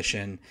my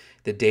mission.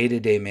 The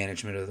day-to-day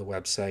management of the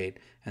website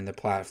and the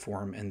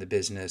platform and the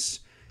business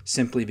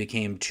simply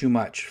became too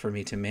much for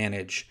me to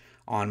manage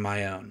on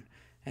my own.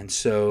 And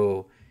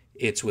so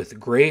it's with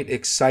great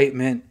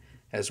excitement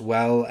as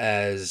well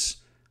as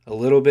a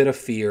little bit of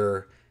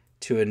fear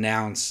to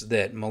announce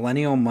that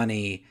Millennial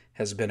Money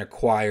has been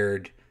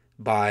acquired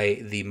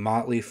by the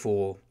Motley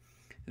Fool,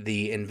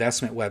 the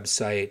investment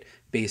website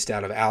based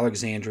out of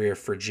Alexandria,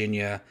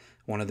 Virginia,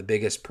 one of the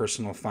biggest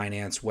personal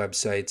finance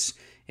websites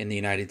in the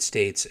United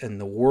States and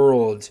the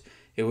world.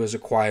 It was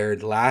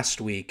acquired last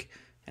week,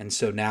 and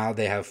so now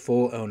they have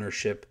full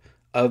ownership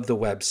of the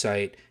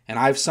website, and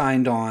I've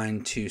signed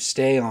on to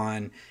stay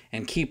on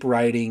and keep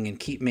writing and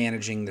keep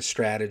managing the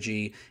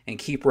strategy and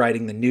keep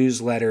writing the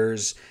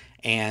newsletters.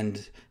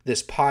 And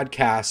this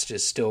podcast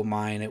is still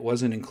mine. It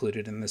wasn't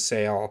included in the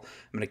sale.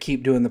 I'm going to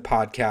keep doing the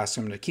podcast.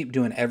 I'm going to keep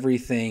doing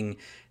everything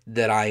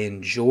that I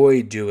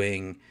enjoy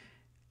doing,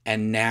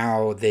 and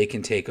now they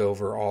can take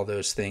over all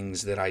those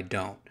things that I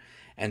don't.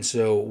 And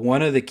so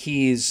one of the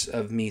keys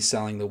of me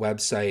selling the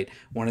website,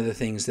 one of the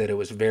things that it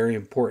was very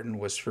important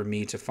was for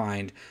me to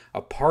find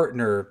a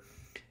partner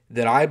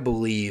that I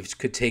believed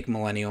could take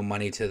Millennial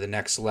Money to the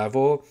next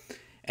level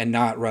and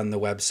not run the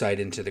website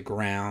into the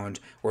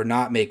ground or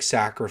not make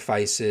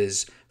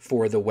sacrifices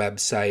for the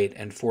website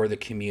and for the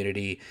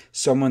community.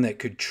 Someone that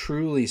could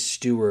truly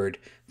steward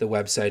the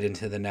website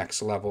into the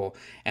next level.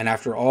 And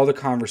after all the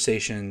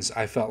conversations,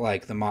 I felt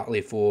like the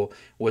Motley Fool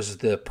was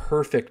the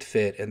perfect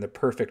fit and the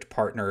perfect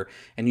partner.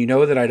 And you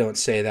know that I don't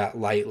say that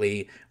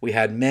lightly. We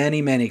had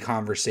many, many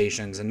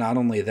conversations. And not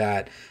only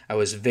that, I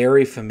was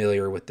very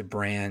familiar with the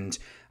brand.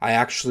 I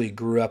actually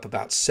grew up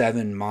about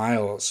 7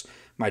 miles,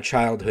 my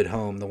childhood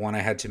home, the one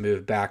I had to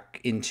move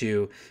back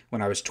into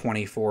when I was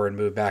 24 and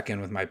move back in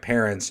with my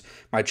parents.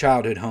 My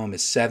childhood home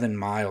is 7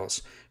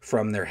 miles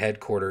from their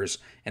headquarters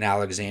in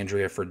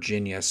Alexandria,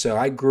 Virginia. So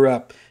I grew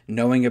up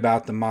knowing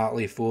about the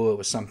Motley Fool. It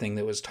was something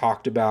that was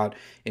talked about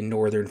in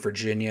Northern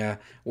Virginia,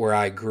 where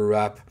I grew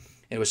up.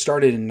 It was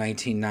started in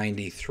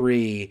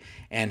 1993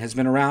 and has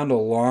been around a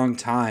long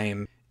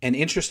time. And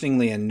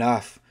interestingly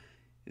enough,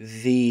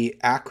 the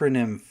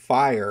acronym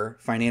FIRE,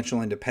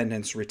 Financial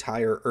Independence,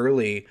 Retire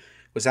Early,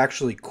 was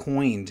actually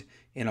coined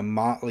in a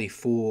Motley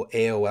Fool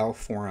AOL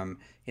forum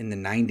in the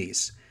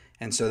 90s.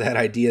 And so that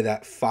idea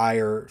that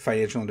FIRE,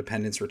 Financial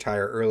Independence,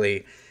 Retire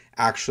Early,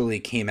 actually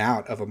came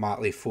out of a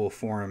Motley Fool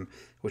forum,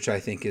 which I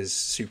think is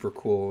super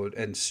cool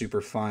and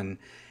super fun.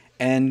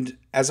 And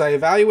as I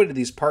evaluated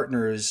these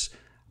partners,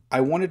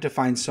 I wanted to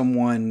find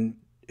someone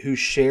who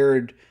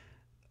shared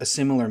a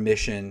similar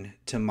mission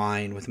to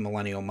mine with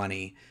Millennial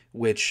Money,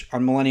 which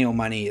on Millennial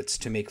Money, it's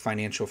to make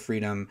financial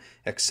freedom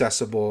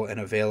accessible and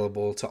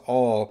available to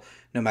all,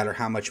 no matter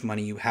how much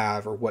money you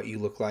have or what you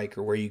look like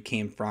or where you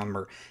came from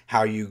or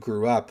how you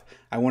grew up.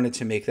 I wanted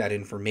to make that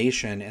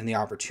information and the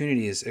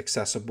opportunities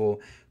accessible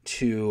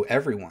to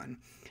everyone.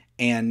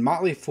 And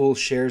Motley Fool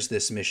shares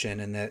this mission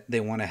in that they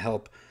want to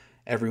help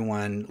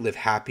everyone live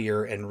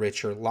happier and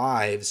richer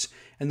lives.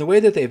 And the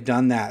way that they've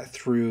done that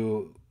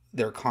through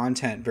their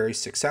content very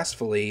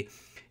successfully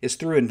is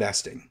through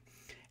investing.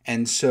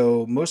 And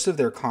so most of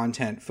their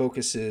content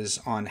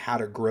focuses on how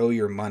to grow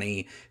your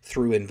money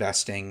through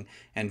investing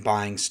and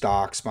buying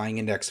stocks, buying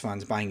index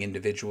funds, buying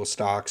individual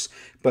stocks,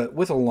 but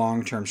with a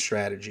long-term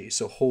strategy.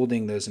 So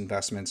holding those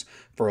investments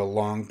for a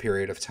long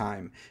period of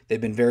time.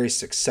 They've been very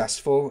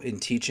successful in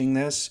teaching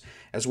this,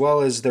 as well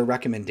as their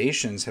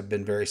recommendations have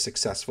been very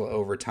successful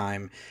over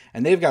time.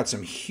 And they've got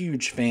some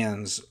huge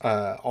fans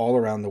all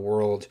around the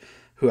world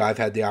who I've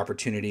had the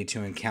opportunity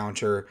to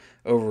encounter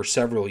over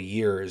several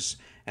years.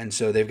 And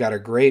so they've got a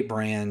great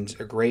brand,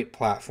 a great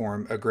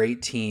platform, a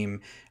great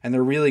team, and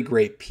they're really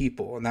great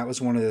people. And that was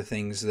one of the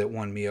things that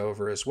won me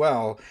over as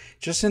well.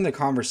 Just in the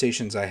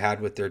conversations I had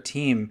with their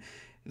team,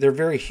 they're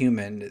very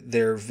human.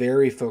 They're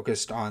very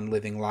focused on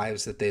living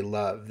lives that they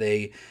love.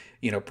 They,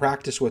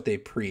 practice what they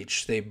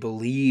preach. They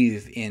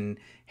believe in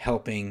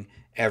helping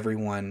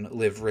everyone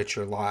live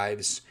richer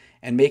lives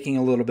and making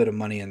a little bit of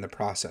money in the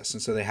process.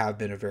 And so they have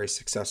been a very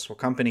successful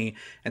company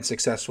and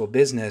successful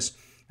business.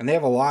 And they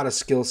have a lot of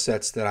skill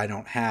sets that I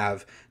don't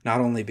have,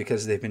 not only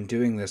because they've been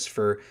doing this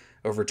for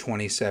over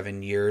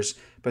 27 years,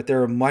 but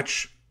they're a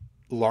much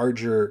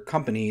larger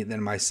company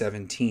than my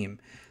 7 team.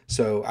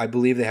 So I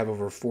believe they have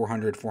over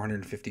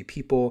 450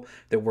 people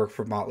that work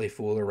for Motley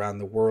Fool around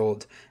the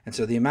world. And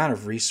so the amount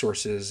of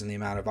resources and the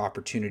amount of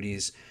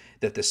opportunities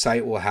that the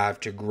site will have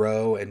to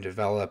grow and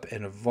develop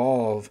and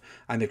evolve,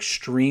 I'm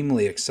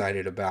extremely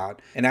excited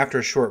about. And after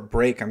a short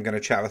break, I'm going to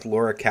chat with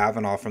Laura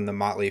Cavanaugh from the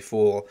Motley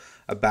Fool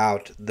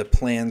about the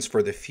plans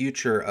for the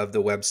future of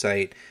the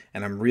website,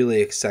 and I'm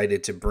really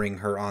excited to bring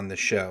her on the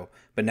show.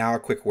 But now a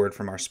quick word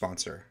from our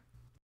sponsor.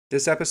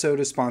 This episode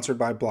is sponsored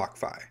by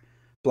BlockFi.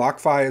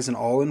 BlockFi is an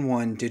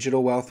all-in-one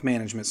digital wealth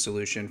management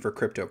solution for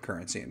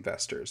cryptocurrency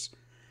investors.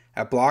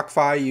 At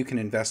BlockFi, you can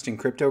invest in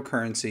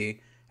cryptocurrency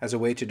as a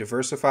way to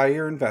diversify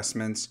your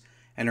investments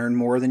and earn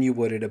more than you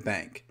would at a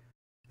bank.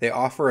 They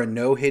offer a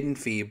no hidden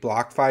fee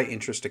BlockFi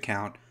interest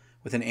account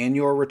with an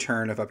annual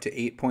return of up to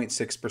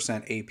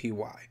 8.6%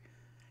 APY.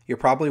 You're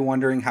probably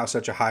wondering how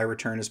such a high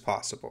return is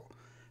possible.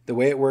 The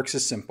way it works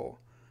is simple.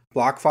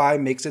 BlockFi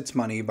makes its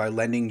money by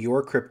lending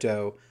your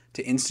crypto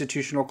to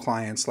institutional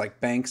clients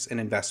like banks and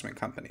investment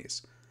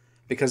companies.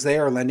 Because they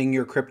are lending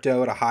your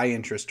crypto at a high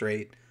interest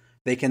rate,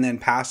 they can then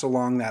pass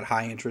along that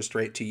high interest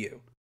rate to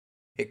you.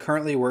 It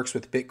currently works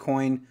with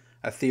Bitcoin,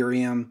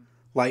 Ethereum,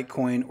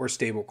 Litecoin, or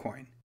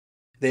stablecoin.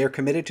 They are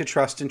committed to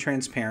trust and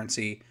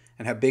transparency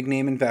and have big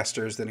name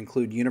investors that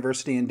include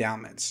university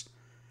endowments.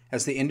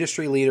 As the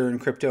industry leader in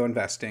crypto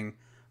investing,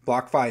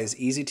 BlockFi is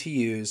easy to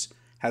use,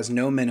 has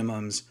no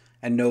minimums,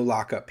 and no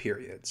lockup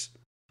periods.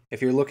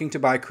 If you're looking to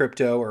buy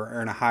crypto or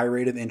earn a high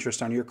rate of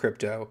interest on your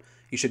crypto,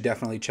 you should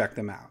definitely check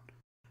them out.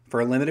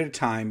 For a limited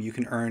time, you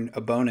can earn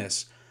a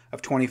bonus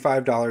of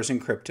 $25 in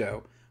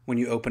crypto when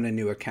you open a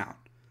new account.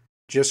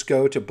 Just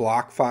go to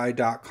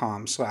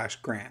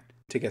blockfi.com/grant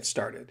to get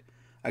started.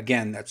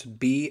 Again, that's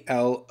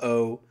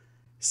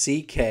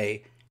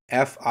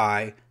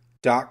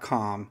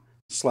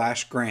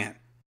blockfi.com/grant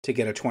to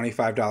get a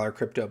 $25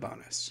 crypto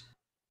bonus.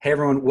 Hey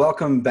everyone,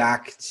 welcome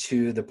back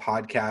to the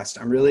podcast.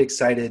 I'm really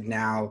excited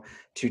now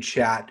to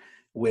chat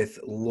with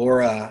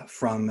Laura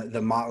from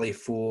The Motley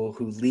Fool,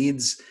 who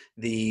leads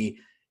the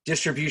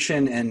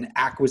distribution and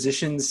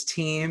acquisitions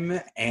team.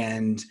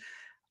 And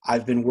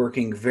I've been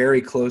working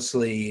very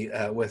closely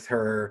with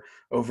her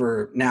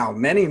over now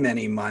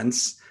many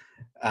months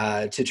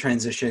to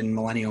transition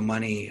Millennial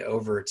Money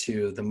over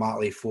to The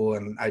Motley Fool.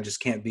 And I just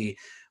can't be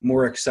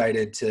more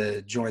excited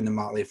to join the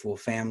Motley Fool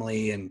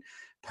family and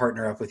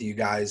partner up with you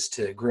guys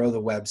to grow the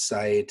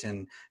website.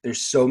 And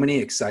there's so many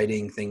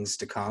exciting things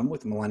to come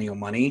with Millennial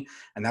Money.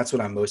 And that's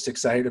what I'm most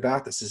excited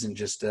about. This isn't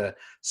just a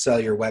sell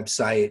your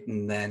website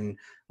and then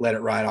let it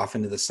ride off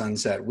into the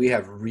sunset. We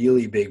have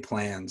really big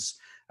plans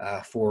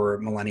for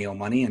Millennial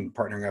Money, and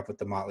partnering up with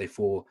the Motley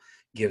Fool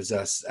gives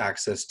us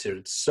access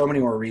to so many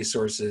more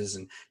resources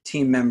and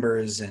team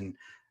members. And,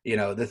 you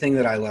know, the thing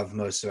that I love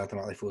most about the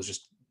Motley Fool is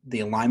just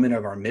the alignment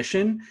of our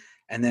mission.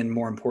 And then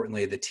more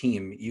importantly, the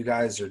team. You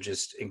guys are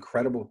just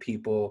incredible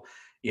people,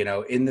 you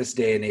know, in this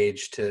day and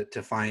age to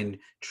find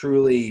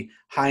truly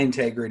high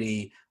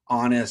integrity,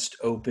 honest,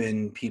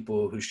 open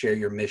people who share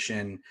your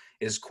mission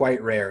is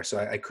quite rare. So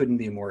I couldn't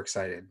be more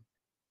excited.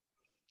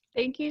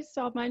 Thank you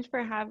so much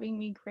for having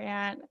me,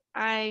 Grant.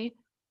 I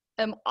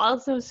am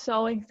also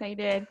so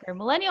excited for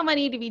Millennial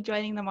Money to be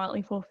joining the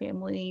Motley Fool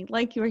family.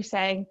 Like you were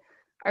saying,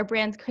 our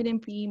brands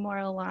couldn't be more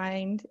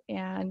aligned,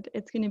 and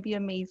it's going to be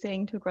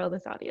amazing to grow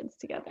this audience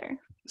together.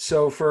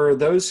 So for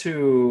those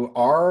who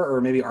are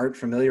or maybe aren't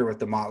familiar with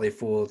the Motley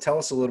Fool, tell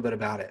us a little bit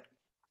about it.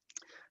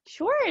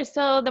 Sure.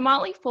 So the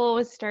Motley Fool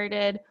was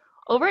started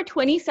over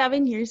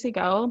 27 years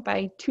ago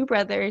by two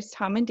brothers,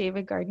 Tom and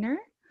David Gardner.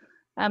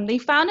 They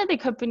founded the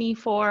company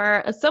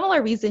for a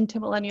similar reason to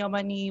Millennial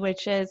Money,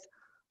 which is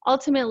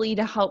ultimately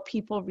to help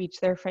people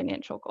reach their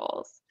financial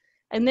goals.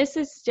 And this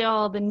is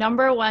still the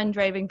number one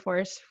driving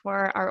force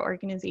for our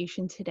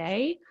organization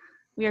today.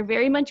 We are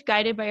very much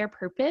guided by our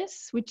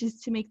purpose, which is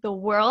to make the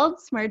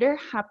world smarter,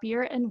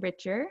 happier, and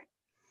richer.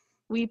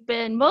 We've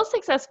been most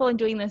successful in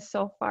doing this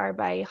so far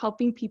by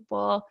helping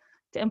people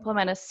to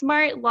implement a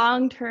smart,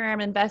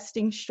 long-term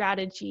investing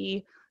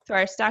strategy through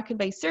our stock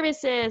advice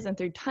services and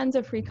through tons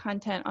of free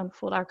content on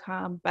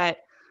Fool.com. But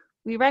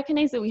we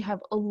recognize that we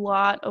have a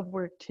lot of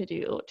work to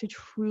do to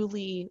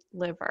truly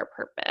live our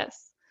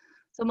purpose.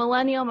 So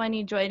Millennial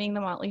Money joining the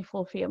Motley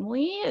Fool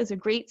family is a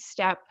great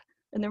step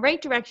in the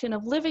right direction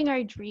of living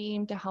our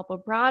dream to help a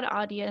broad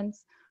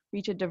audience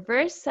reach a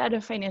diverse set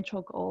of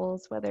financial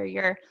goals, whether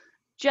you're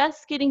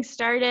just getting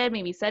started,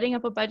 maybe setting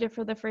up a budget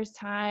for the first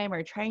time,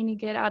 or trying to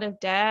get out of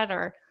debt,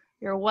 or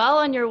you're well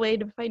on your way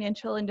to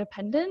financial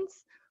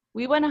independence.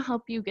 We want to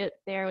help you get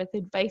there with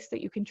advice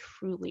that you can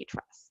truly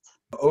trust.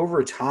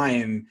 Over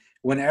time,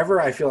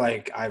 whenever I feel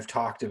like I've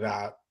talked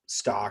about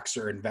stocks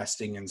or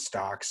investing in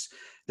stocks,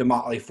 the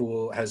Motley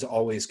Fool has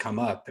always come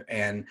up.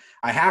 And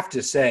I have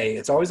to say,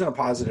 it's always in a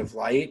positive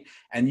light.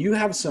 And you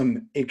have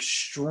some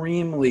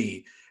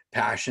extremely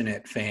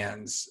passionate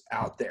fans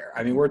out there.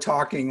 I mean, we're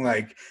talking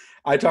like,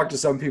 I talk to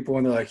some people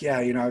and they're like,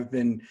 yeah, you know, I've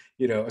been,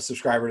 you know, a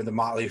subscriber to the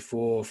Motley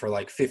Fool for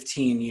like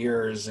 15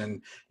 years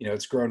and, you know,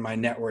 it's grown my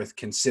net worth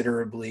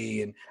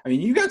considerably. And I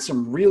mean, you got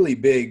some really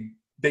big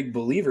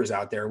believers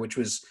out there, which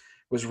was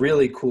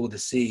really cool to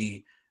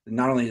see,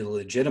 not only the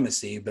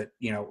legitimacy, but,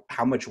 you know,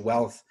 how much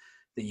wealth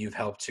that you've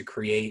helped to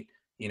create,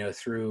 you know,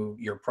 through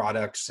your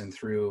products and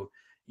through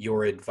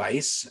your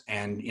advice.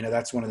 And, you know,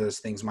 that's one of those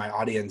things my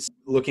audience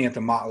looking at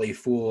the Motley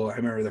Fool. I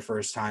remember the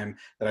first time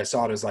that I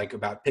saw it was like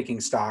about picking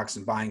stocks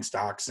and buying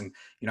stocks. And,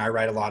 you know, I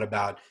write a lot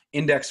about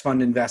index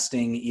fund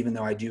investing, even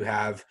though I do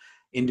have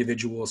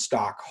individual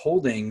stock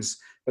holdings,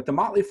 but the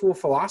Motley Fool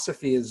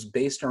philosophy is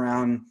based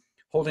around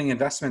holding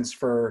investments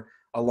for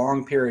a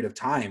long period of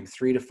time,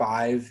 3 to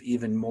 5,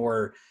 even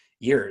more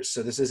years.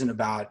 So this isn't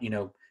about, you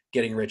know,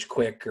 getting rich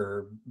quick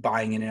or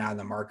buying in and out of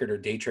the market or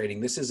day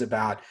trading. This is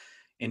about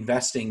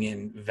investing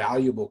in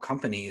valuable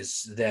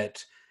companies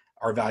that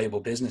are valuable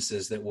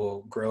businesses that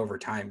will grow over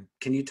time.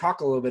 Can you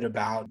talk a little bit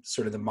about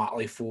sort of the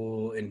Motley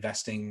Fool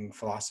investing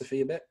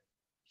philosophy a bit?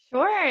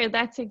 Sure,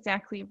 that's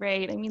exactly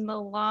right. I mean, the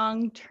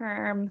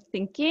long-term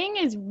thinking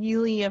is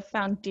really a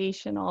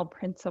foundational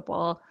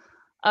principle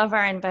of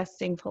our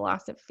investing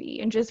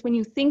philosophy. And just when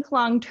you think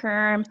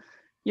long-term,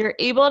 you're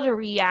able to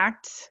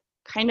react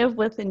kind of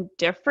with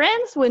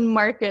indifference when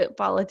market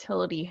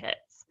volatility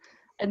hits.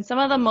 And some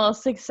of the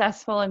most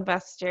successful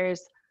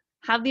investors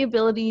have the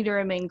ability to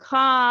remain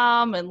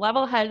calm and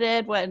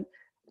level-headed when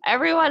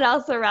everyone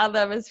else around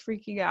them is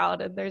freaking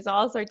out and there's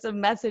all sorts of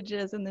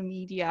messages in the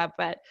media.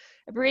 But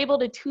if we're able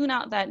to tune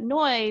out that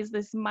noise,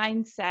 this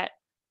mindset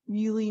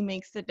really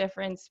makes the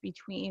difference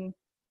between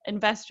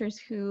investors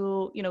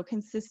who,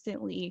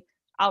 consistently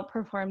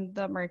outperform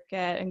the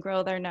market and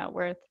grow their net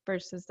worth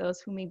versus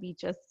those who maybe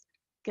just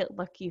get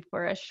lucky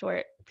for a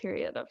short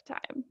period of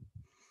time.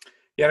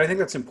 Yeah, I think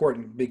that's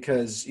important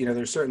because,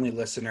 there's certainly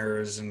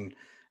listeners and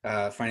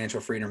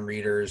financial freedom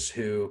readers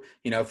who,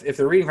 if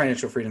they're reading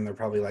Financial Freedom, they're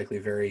probably likely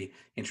very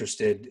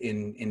interested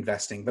in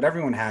investing, but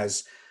everyone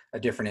has a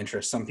different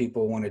interest. Some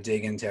people want to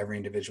dig into every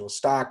individual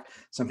stock.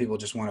 Some people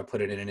just want to put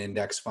it in an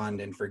index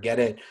fund and forget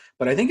it.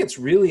 But I think it's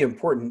really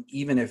important,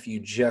 even if you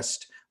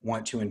just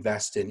want to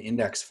invest in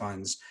index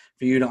funds,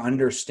 for you to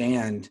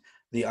understand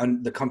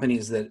the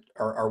companies that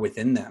are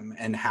within them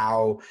and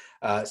how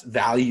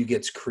value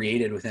gets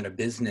created within a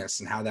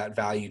business and how that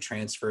value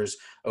transfers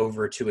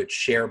over to its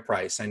share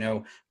price. I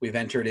know we've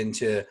entered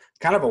into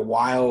kind of a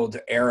wild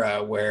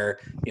era where,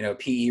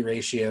 PE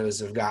ratios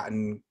have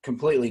gotten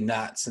completely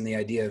nuts and the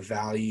idea of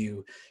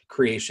value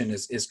creation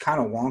is kind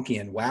of wonky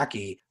and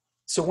wacky.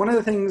 So one of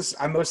the things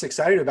I'm most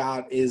excited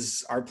about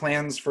is our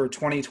plans for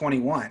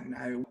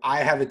 2021. I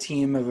have a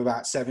team of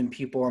about 7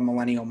 people on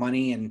Millennial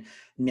Money, and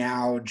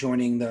now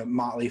joining the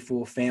Motley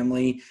Fool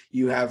family,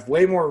 you have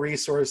way more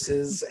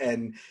resources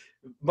and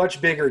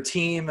much bigger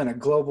team and a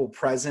global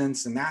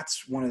presence. And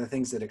that's one of the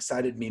things that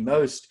excited me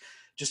most,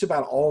 just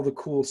about all the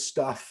cool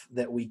stuff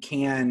that we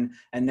can.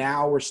 And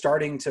now we're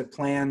starting to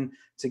plan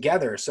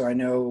together. So I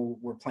know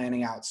we're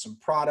planning out some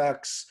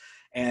products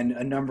and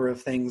a number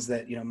of things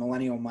that,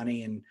 Millennial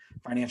Money and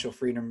Financial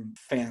Freedom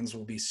fans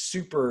will be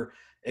super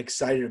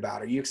excited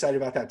about. Are you excited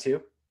about that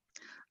too?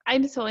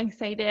 I'm so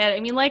excited. I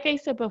mean, like I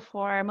said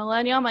before,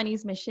 Millennial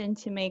Money's mission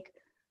to make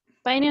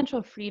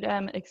financial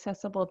freedom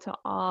accessible to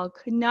all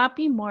could not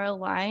be more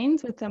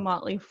aligned with the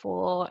Motley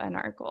Fool and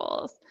our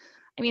goals.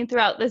 I mean,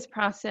 throughout this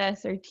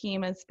process, our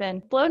team has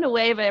been blown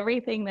away by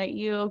everything that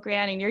you,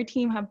 Grant, and your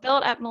team have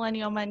built at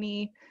Millennial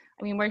Money.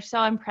 I mean, we're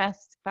so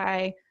impressed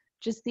by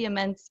just the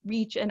immense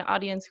reach and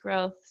audience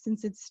growth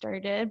since it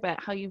started, but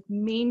how you've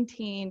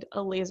maintained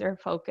a laser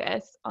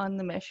focus on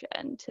the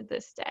mission to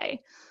this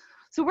day.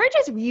 So we're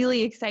just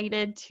really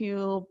excited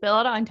to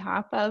build on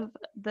top of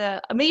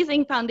the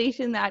amazing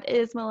foundation that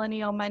is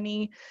Millennial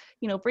Money,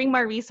 bring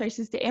more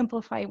resources to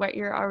amplify what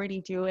you're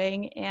already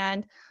doing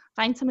and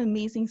find some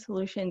amazing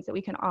solutions that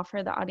we can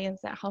offer the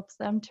audience that helps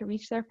them to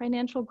reach their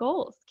financial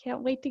goals.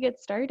 Can't wait to get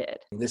started.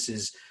 This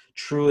is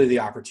truly the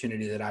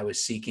opportunity that I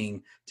was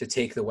seeking to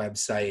take the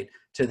website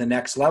to the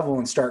next level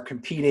and start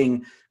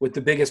competing with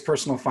the biggest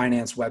personal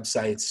finance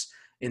websites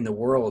in the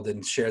world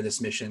and share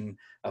this mission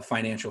of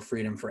financial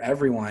freedom for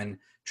everyone,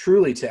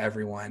 truly to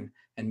everyone,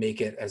 and make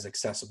it as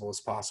accessible as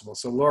possible.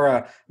 So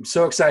Laura, I'm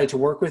so excited to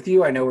work with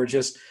you. I know we're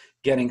just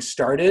getting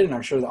started, and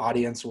I'm sure the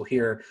audience will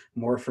hear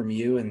more from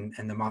you and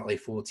the Motley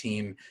Fool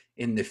team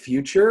in the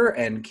future,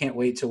 and can't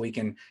wait till we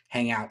can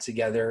hang out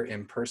together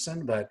in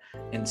person. But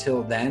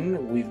until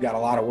then, we've got a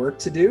lot of work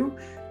to do,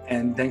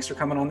 and thanks for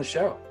coming on the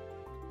show.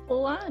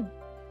 Full on.